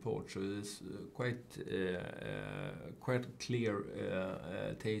direction with the port, so it's quite clear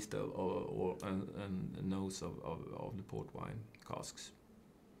taste and nose of the port wine casks.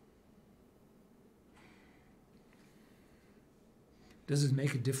 Does it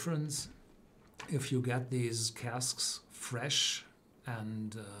make a difference if you get these casks fresh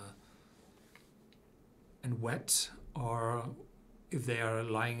and wet, or if they are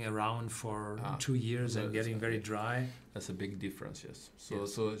lying around for 2 years and getting very dry? That's a big difference, yes.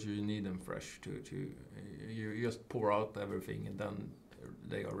 So you need them fresh to you just pour out everything and then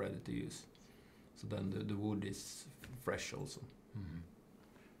they are ready to use. So then the wood is fresh also. Mm-hmm.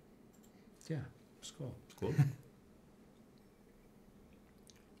 Yeah, skål. Skål.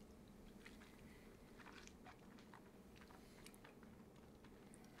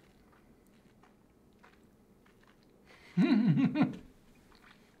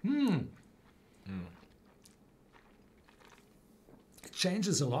 It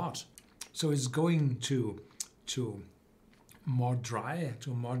changes a lot. So it's going to more dry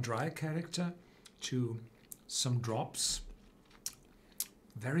character, to some drops.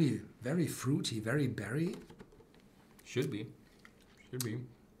 Very, very fruity, very berry. Should be.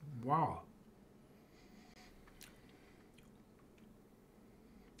 Wow.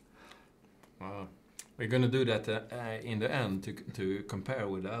 We're going to do that in the end to compare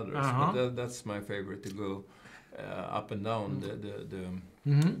with the others. But that's my favorite, to go up and down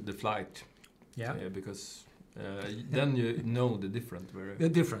the flight. Yeah. Because then you know the difference. The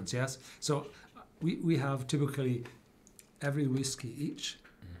difference, yes. So we have typically every whiskey each.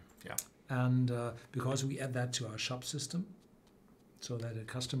 Yeah. And because we add that to our shop system, so that a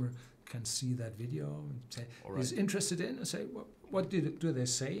customer can see that video and say, is interested in, and say, what do they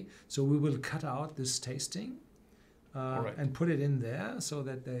say? So we will cut out this tasting and put it in there so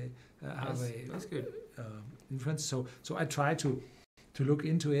that they have that's good. influence. So I try to look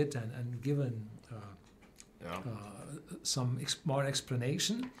into it and give some more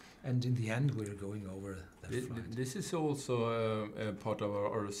explanation. And in the end, we're going over that flight. This is also a part of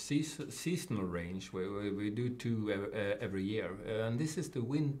our seasonal range, where we do 2 every year. And this is the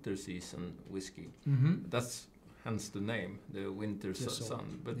winter season whiskey. Mm-hmm. That's hence the name, the winter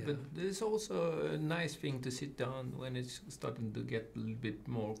sun. But there's also a nice thing to sit down when it's starting to get a little bit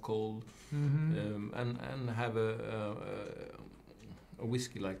more cold, and have a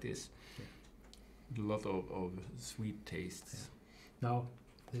whiskey like this. Yeah. A lot of sweet tastes. Yeah. Now,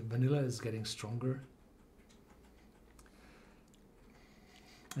 the vanilla is getting stronger.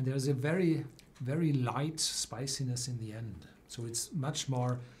 And there's a very, very light spiciness in the end. So it's much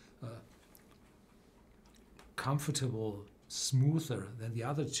more comfortable, smoother than the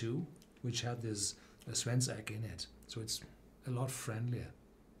other 2, which had this Svensk Ek in it. So it's a lot friendlier.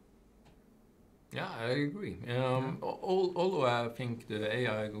 Yeah, I agree. Although I think the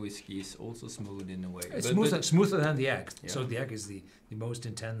AI whiskey is also smooth in a way. It's smoother than the Ek. Yeah. So the Ek is the most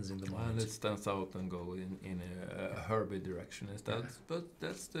intense in the moment. And it stands out and go in a herby direction instead. But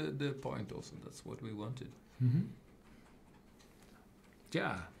that's the point also. That's what we wanted. Mm-hmm.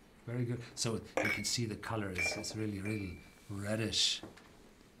 Yeah, very good. So you can see the color is really, really reddish.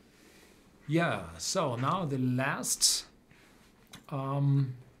 Yeah, so now the last...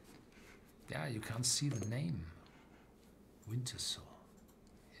 yeah, you can't see the name. Vintersol.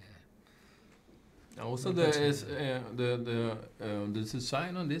 Also, there is the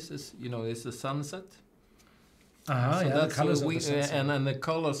design on this is, you know, it's a sunset. So yeah, that's the colors of we, the sunset. and the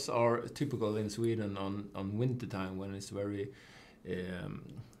colors are typical in Sweden on winter time when it's very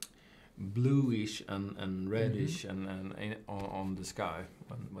bluish and reddish and on the sky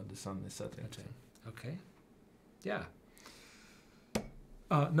when the sun is setting. Okay. Yeah.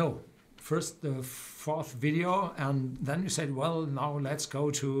 No. First the fourth video, and then you said, well, now let's go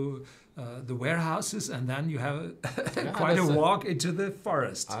to the warehouses, and then you have quite a walk into the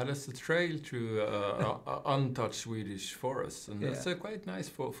forest. That's a trail through untouched Swedish forests, and it's quite nice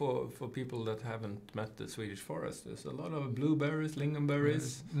for people that haven't met the Swedish forest. There's a lot of blueberries,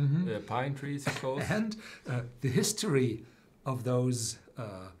 lingonberries, pine trees, of course. And the history of those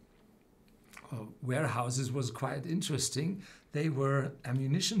warehouses was quite interesting. They were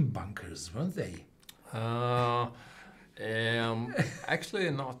ammunition bunkers, weren't they? Actually,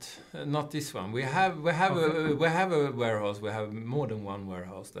 not this one. We have a warehouse. We have more than one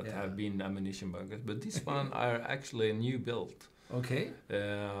warehouse that have been ammunition bunkers, but this one are actually new built. Okay.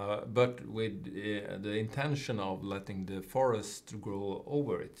 But with the intention of letting the forest grow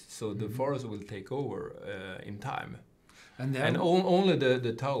over it, so the forest will take over in time. And only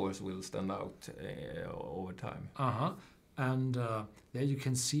the towers will stand out over time. And there you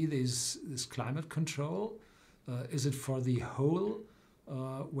can see this climate control. Is it for the whole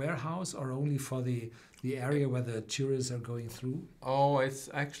warehouse or only for the area where the tourists are going through? Oh, it's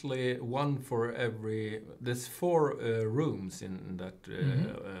actually one for every. There's 4 rooms in that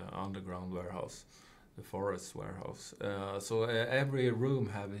underground warehouse, the forest warehouse. So every room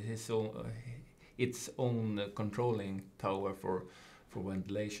have its own controlling tower for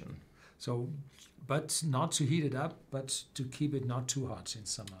ventilation. So, but not to heat it up, but to keep it not too hot in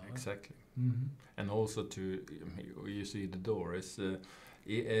summer. Exactly. And also you see the door is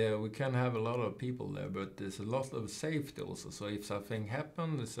we can have a lot of people there, but there's a lot of safety also. So if something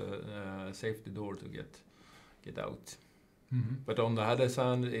happens, there's a safety door to get out. But on the other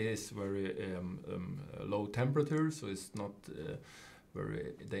side, it's very low temperature, so it's not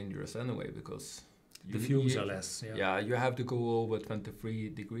very dangerous anyway, because the fumes are less. Yeah, you have to go over 23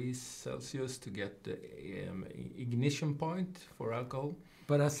 degrees Celsius to get the ignition point for alcohol.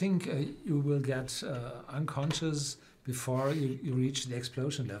 But I think you will get unconscious before you reach the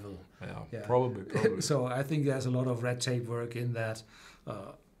explosion level. Yeah. Probably. So I think there's a lot of red tape work in that.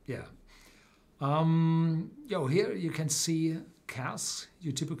 Here you can see casks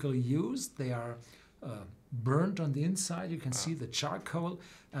you typically use. They are burnt on the inside. You can see the charcoal,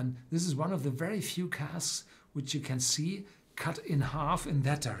 and this is one of the very few casks which you can see cut in half in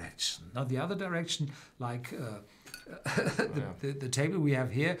that direction. Not the other direction, like the table we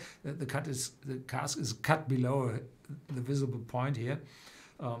have here. The cask is cut below the visible point here.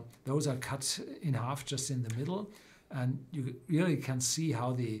 Those are cut in half just in the middle, and you really can see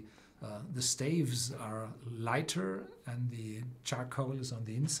how the staves are lighter and the charcoal is on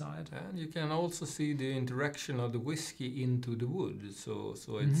the inside. And you can also see the interaction of the whiskey into the wood. So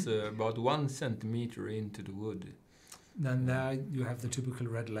it's about 1 centimeter into the wood. Then there you have the typical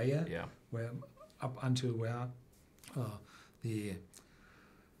red layer, where up until where the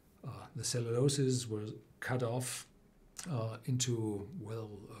celluloses were cut off into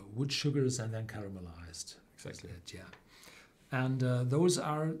wood sugars and then caramelized. Exactly. And those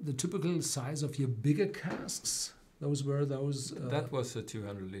are the typical size of your bigger casks. Those were those. That was a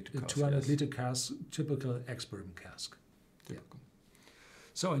 200-liter cask. 200-liter cask, typical ex-bourbon cask. Typical.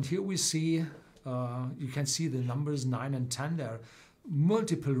 So, and here we see, you can see the numbers 9 and 10 there.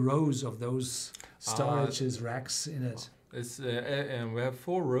 Multiple rows of those storages, racks in it. And we have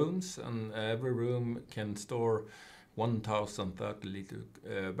 4 rooms, and every room can store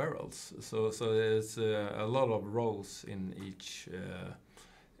 1,030-liter barrels. So there's a lot of rows in each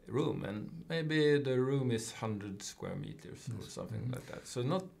room, and maybe the room is 100 square meters or something like that. So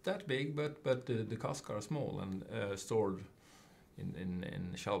not that big, but the casks are small and stored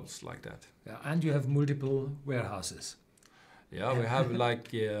in shelves like that. Yeah, and you have multiple warehouses. Yeah, we have like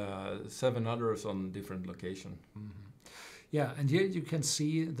 7 others on different locations. Yeah, and here you can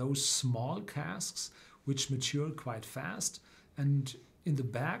see those small casks which mature quite fast, and in the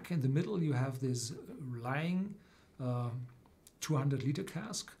back, in the middle, you have this lying 200-liter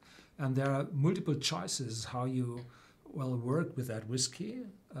cask, and there are multiple choices how you work with that whiskey,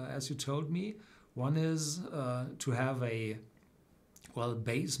 as you told me. One is to have a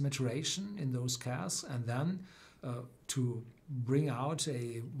base maturation in those casks, and then to bring out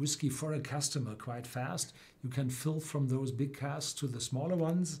a whiskey for a customer quite fast, you can fill from those big casks to the smaller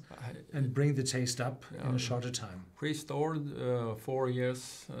ones and bring the taste up in a shorter time. Pre-stored 4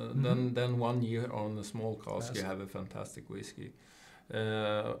 years, then 1 year on a small cask, you have a fantastic whiskey.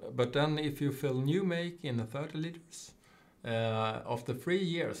 But then if you fill new make in the 30 liters, after 3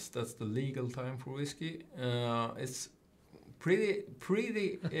 years, that's the legal time for whiskey, it's pretty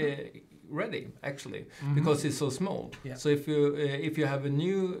ready actually, because it's so small. Yeah. So if you have a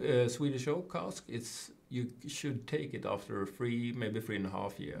new Swedish oak cask, you should take it after maybe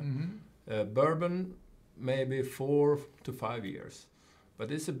 3.5 years. Bourbon maybe 4 to 5 years,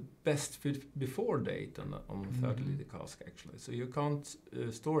 but it's a best before date on 30 liter cask actually. So you can't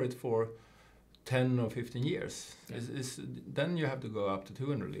store it for 10 or 15 years. Yeah. Then you have to go up to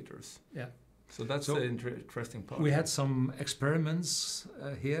 200 liters. Yeah. So that's the interesting part. We had some experiments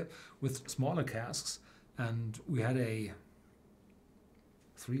here with smaller casks, and we had a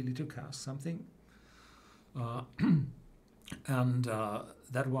 3 liter cask something, and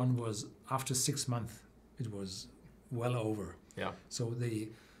that one was after 6 months it was well over. Yeah. So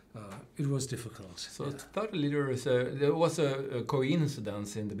it was difficult. So 30 liters. There was a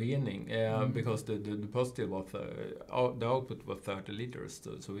coincidence in the beginning because the positive was the output was 30 liters.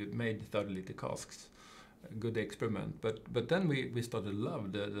 So we made 30 liter casks. A good experiment. But then we started to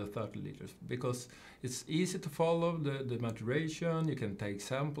love the 30 liters because it's easy to follow the maturation. You can take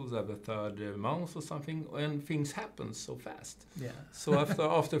samples every 3rd month or something, and things happen so fast. Yeah. So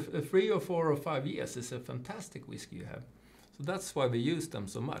after 3 or 4 or 5 years, it's a fantastic whiskey you have. So that's why we use them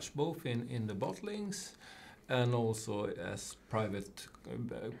so much, both in the bottlings and also as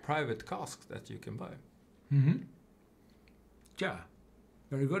private casks that you can buy. Yeah,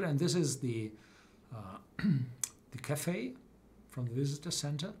 very good. And this is the cafe from the visitor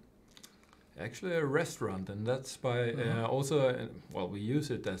center. Actually, a restaurant, and that's by also. Well, we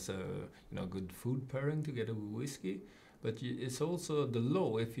use it as a good food pairing together with whiskey. But it's also the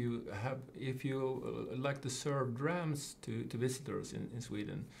law if you like to serve drams to visitors in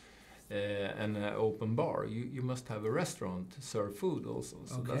Sweden and an open bar, you must have a restaurant to serve food also.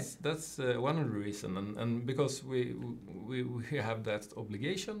 So okay. that's one of the reasons, and because we have that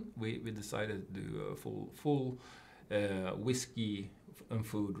obligation, we decided to do a full whiskey and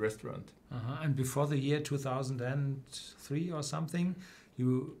food restaurant. And before the year 2003 or something,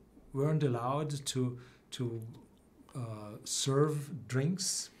 you weren't allowed to serve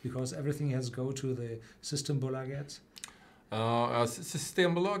drinks because everything has go to the Systembolaget.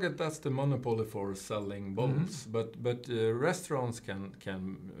 Systembolaget, that's the monopoly for selling bottles, but restaurants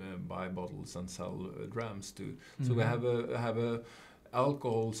can buy bottles and sell drams too. So we have a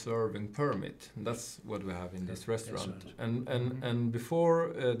alcohol serving permit. That's what we have in this restaurant. And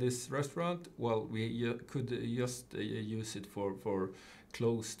before this restaurant, well, we could just use it for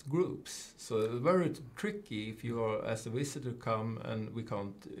closed groups. So very tricky if you are as a visitor come and we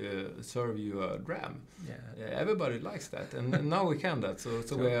can't serve you a dram. Yeah. Everybody likes that, and now we can that. So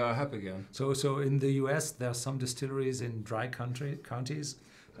we are happy again. So in the US there are some distilleries in dry counties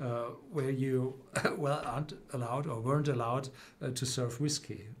where you aren't allowed or weren't allowed to serve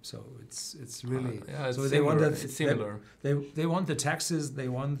whiskey. So it's really it's so similar. It's similar. They want the taxes, they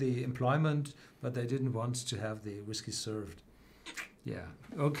want the employment, but they didn't want to have the whiskey served. Yeah.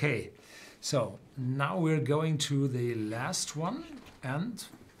 Okay. So now we're going to the last one and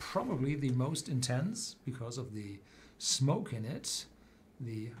probably the most intense because of the smoke in it.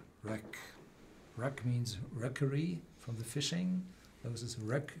 The rök. Rök means rökery from the fishing. Those is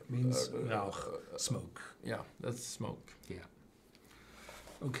rök means rauch, smoke. Yeah, that's smoke. Yeah.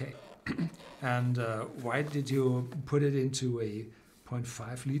 Okay. And why did you put it into a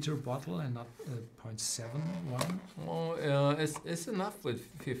 0.5 liter bottle and not a 0.7 one? Well, it's enough with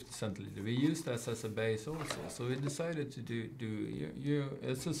 50 centiliter. We use that as a base also. So we decided to do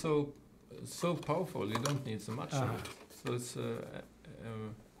it's so powerful. You don't need so much of it. So it's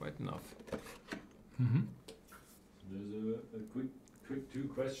quite enough. There's a quick 2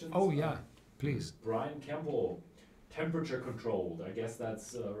 questions. Oh yeah, please. Brian Campbell, temperature controlled. I guess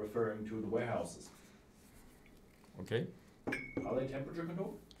that's referring to the warehouses. Okay. Are they temperature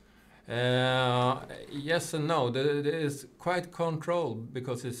controlled? Yes and no. It is quite controlled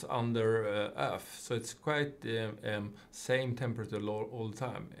because it's under earth, so it's quite same temperature all the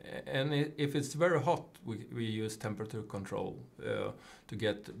time. And if it's very hot, we use temperature control to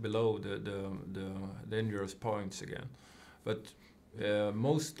get below the dangerous points again. But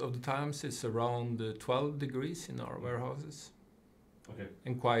most of the times it's around 12 degrees in our warehouses. Okay.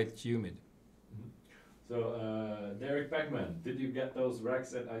 And quite humid. So, Derek Beckman, did you get those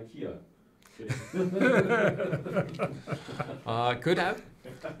racks at IKEA? kidding.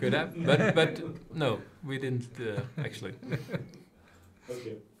 Could have, but no, we didn't actually.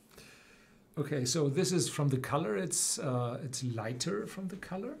 Okay. Okay, so this is from the color. It's lighter from the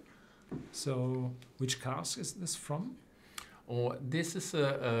color. So which cask is this from? Oh, this is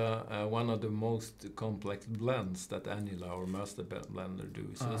one of the most complex blends that Anila, our master blender,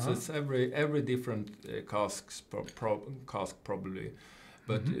 do. So it's every different cask probably,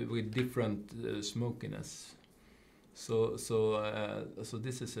 but with different smokiness. So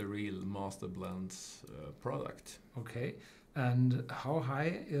this is a real master blends product. Okay, and how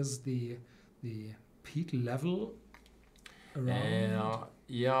high is the peat level around?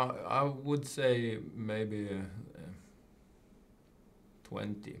 Yeah, I would say maybe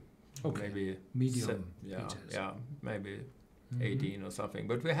 20. Okay, maybe medium. Yeah, maybe 18 or something.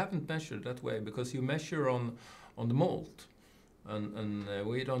 But we haven't measured that way because you measure on the malt, and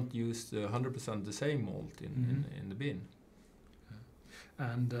we don't use 100% the same malt in the bin.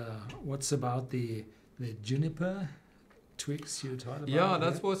 And what's about the juniper twigs you talked about? Yeah,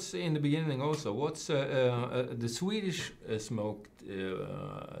 that's what's in the beginning also. What's the Swedish smoked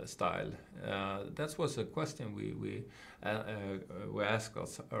style? That was a question we asked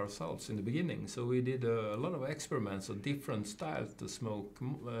ourselves in the beginning. So we did a lot of experiments of different styles to smoke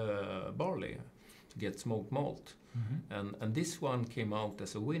barley, to get smoked malt. And this one came out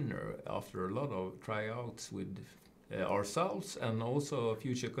as a winner after a lot of tryouts with ourselves and also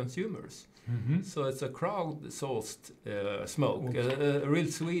future consumers. So it's a crowd-sourced smoke, a real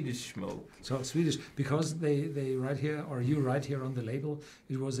Swedish smoke. So Swedish, because they write here, or you write here on the label,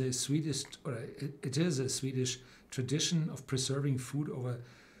 it was a Swedish, or it is a Swedish tradition of preserving food over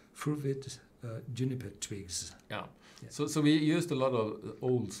fruited juniper twigs. Yeah. So we used a lot of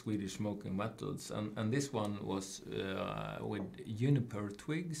old Swedish smoking methods, and this one was with juniper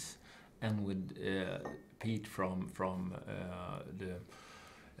twigs and with peat from the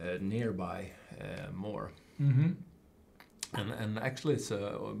nearby moor. And actually it's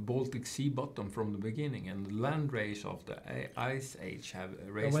a Baltic Sea bottom from the beginning, and the land race of the ice age have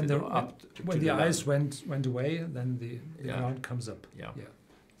raised it up to when the ice went away, then the ground comes up. Yeah.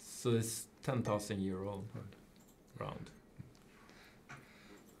 So it's 10,000 year old ground.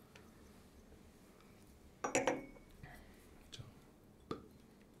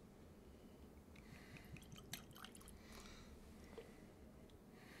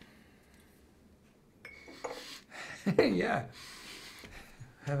 Yeah,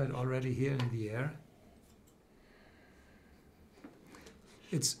 have it already here in the air.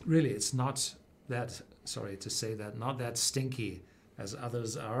 It's not that, sorry to say that, not that stinky as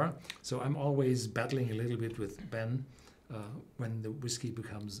others are. So I'm always battling a little bit with Ben when the whiskey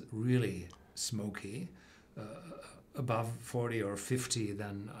becomes really smoky, above 40 or 50,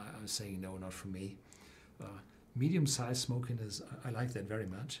 then I'm saying no, not for me. Medium-sized smokiness, I like that very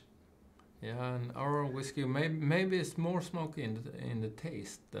much. Yeah, and our whiskey maybe it's more smoky in the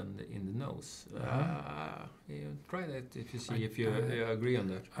taste than in the nose. Try that if you see if you agree on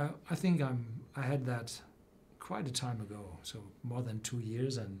that. I think I had that quite a time ago, so more than 2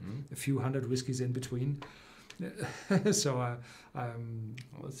 years and a few hundred whiskies in between. So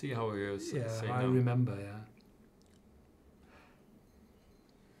let's see how you say I now. remember. Yeah.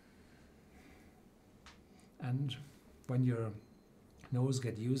 And when your nose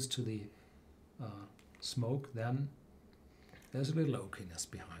get used to the smoke, then there's a little oakiness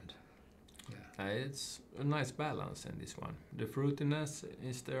behind. Yeah. It's a nice balance in this one. The fruitiness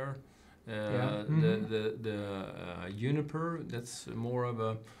is there. The juniper, that's more of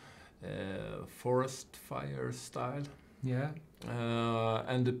a forest fire style. Yeah.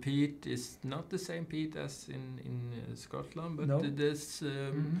 And the peat is not the same peat as in Scotland, but there's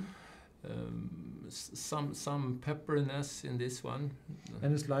some pepperiness in this one.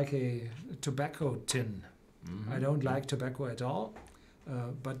 And it's like a tobacco tin. I don't like tobacco at all,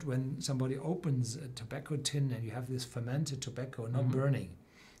 but when somebody opens a tobacco tin and you have this fermented tobacco not burning,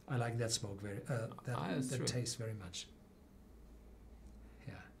 I like that smoke very. That tastes very much.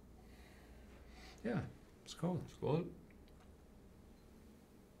 Yeah. Yeah. Skål. Skål.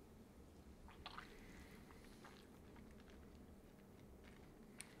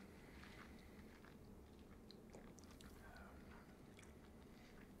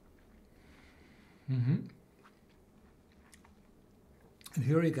 And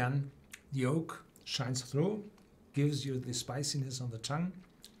here again, the oak shines through, gives you the spiciness on the tongue,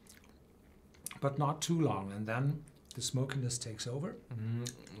 but not too long, and then the smokiness takes over.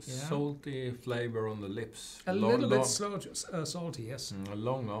 Salty flavor on the lips. A little bit salty, yes.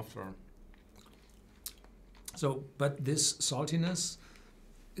 Long after. So, but this saltiness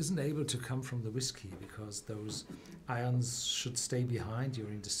isn't able to come from the whiskey because those ions should stay behind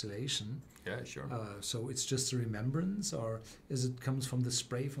during distillation. Yeah, sure. So it's just a remembrance, or is it comes from the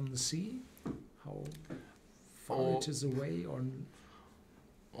spray from the sea? How far it is away, or?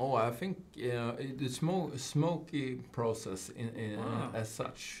 Oh, I think the smoky process as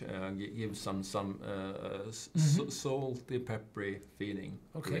such gives some salty, peppery feeling.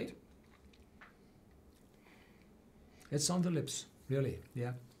 Okay. It's on the lips, really,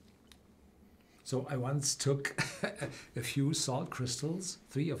 yeah. So I once took a few salt crystals,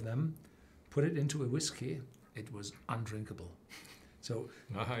 3 of them, put it into a whiskey. It was undrinkable. So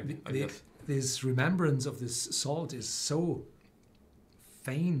this remembrance of this salt is so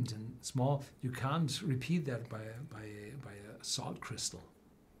faint and small, you can't repeat that by a salt crystal.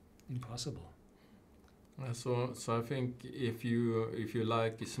 Impossible. So I think if you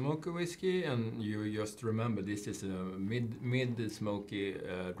like a smoky whiskey and you just remember this is a mid smoky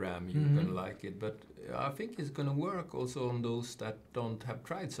gram, you're gonna like it. But I think it's gonna work also on those that don't have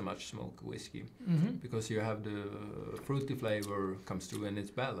tried so much smoky whiskey, because you have the fruity flavor comes through and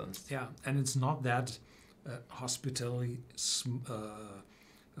it's balanced. Yeah, and it's not that hospitality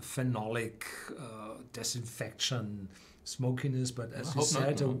phenolic disinfection smokiness, but as you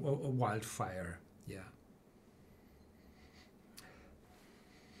said, a wildfire. Yeah.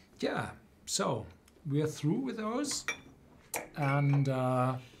 Yeah, so we are through with those, and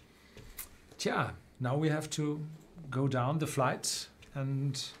yeah, now we have to go down the flight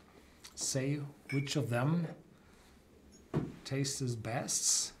and say which of them tastes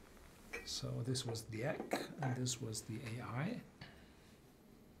best. So this was the Ek, and this was the AI.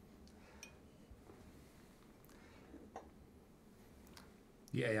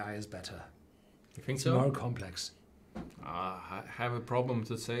 The AI is better. You think It's so? more complex. I have a problem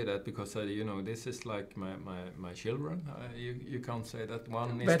to say that because you know, this is like my children. You can't say that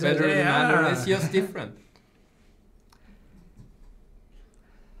one is better than the other. It's just different.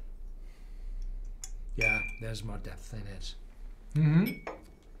 Yeah, there's more depth in it.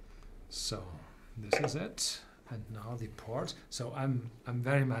 So this is it, and now the port. So I'm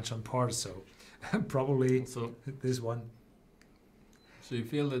very much on port. So probably this one. So you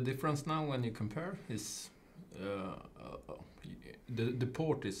feel the difference now when you compare? Is the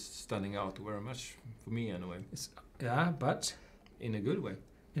port is standing out very much for me anyway. Yeah, but in a good way.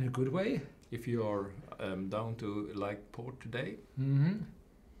 In a good way. If you are down to like port today.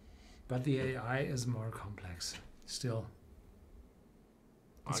 But the AI is more complex still.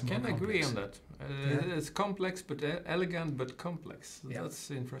 I can agree on that. It's complex, but elegant, but complex. Yeah.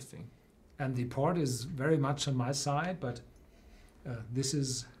 That's interesting. And the port is very much on my side, but this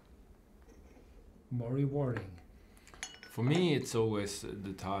is more rewarding. For me, it's always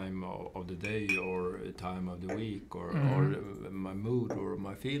the time of the day or time of the week or my mood or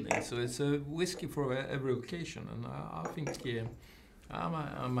my feelings. So it's a whiskey for every occasion, and I think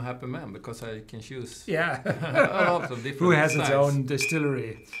I'm a happy man because I can choose a lot of different Who has styles. its own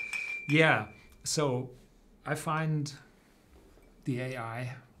distillery. Yeah, so I find the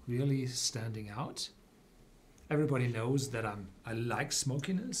AI really standing out. Everybody knows that I like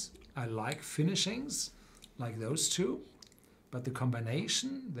smokiness, I like finishings, like those two, but the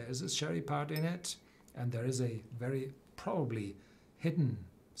combination, there is a sherry part in it, and there is a very probably hidden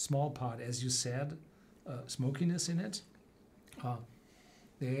small part, as you said, smokiness in it.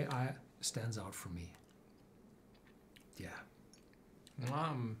 The AI stands out for me. Yeah.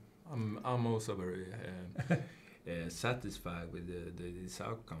 I'm also very satisfied with this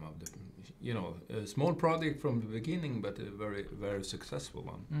outcome of the, you know, a small project from the beginning, but a very, very successful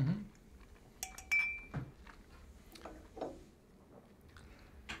one.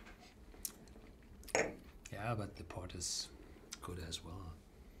 Yeah, but the port is good as well.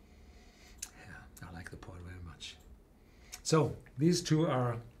 Yeah, I like the port very much. So these two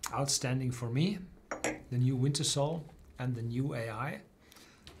are outstanding for me, the new Vintersol and the new AI.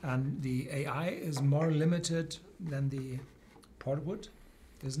 And the AI is more limited than the portwood,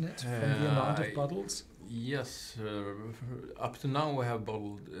 isn't it, from the amount of bottles? Yes, up to now we have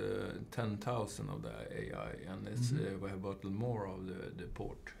bottled 10,000 of the AI, and it's, we have bottled more of the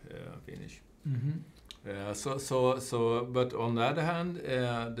port finish. But on the other hand,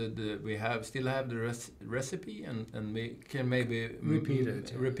 we still have the recipe, and we can maybe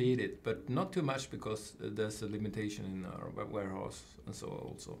repeat it, but not too much because there's a limitation in our warehouse and so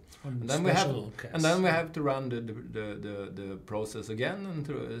also. And then we have to run the process again and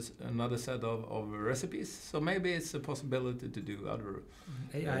through another set of recipes. So maybe it's a possibility to do other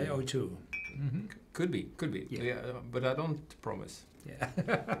AI02. Could be. Yeah, but I don't promise. Yeah.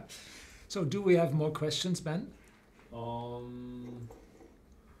 So do we have more questions, Ben?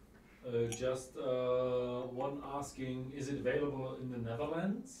 Just one asking, is it available in the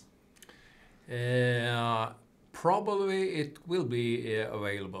Netherlands? Probably it will be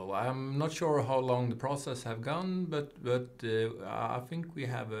available. I'm not sure how long the process have gone, but I think we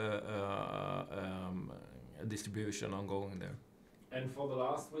have a distribution ongoing there. And for the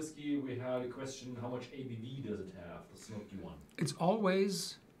last whiskey, we had a question: how much ABV does it have, the smoky one? It's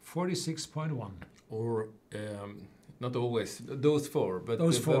always 46.1. Or not always those four, but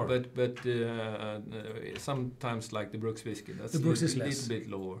Those four. But sometimes like the Brooks whiskey, that's The Brooks is a less. little bit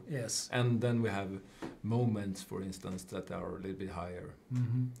lower. Yes. And then we have moments, for instance, that are a little bit higher.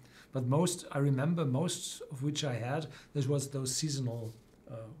 Mm-hmm. But I remember most of which I had, this was those seasonal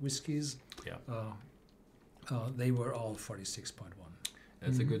whiskies. Yeah. They were all 46.1.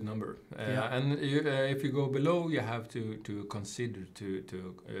 That's a good number. Yeah. And if you go below, you have to consider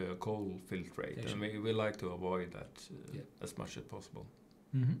to cold filtrate. And we like to avoid that as much as possible.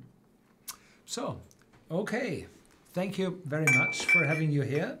 Mm-hmm. So, okay. Thank you very much for having you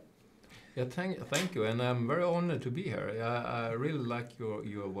here. Yeah, thank you, and I'm very honored to be here. I really like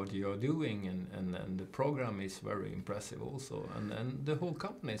your what you're doing, and the program is very impressive also, and the whole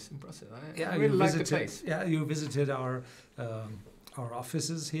company is impressive. I really like the place. Yeah, you visited our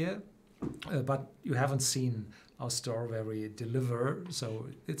offices here, but you haven't seen our store where we deliver, so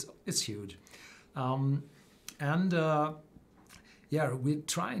it's huge. Yeah, we're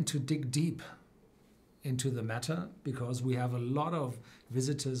trying to dig deep into the matter because we have a lot of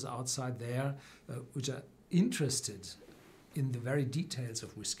visitors outside there which are interested in the very details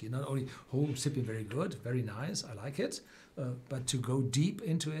of whiskey. Not only, sipping very good, very nice, I like it, but to go deep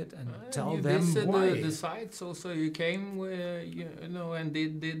into it and tell them why. The sites also. You came, and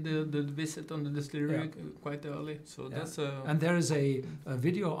did the visit on the distillery quite early. So that's and there is a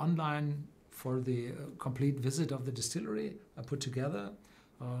video online for the complete visit of the distillery I put together.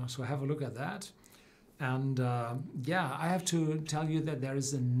 So have a look at that. And I have to tell you that there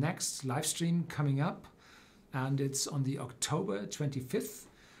is a next live stream coming up, and it's on the October 25th.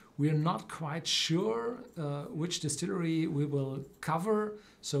 We're not quite sure which distillery we will cover,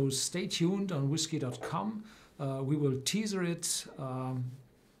 so stay tuned on Whisky.com. We will teaser it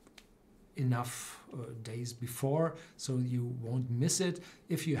enough days before, so you won't miss it.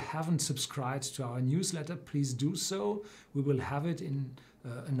 If you haven't subscribed to our newsletter, please do so. We will have it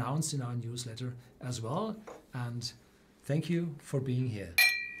announced in our newsletter as well. And thank you for being here.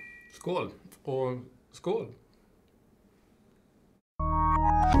 Skål, or skål.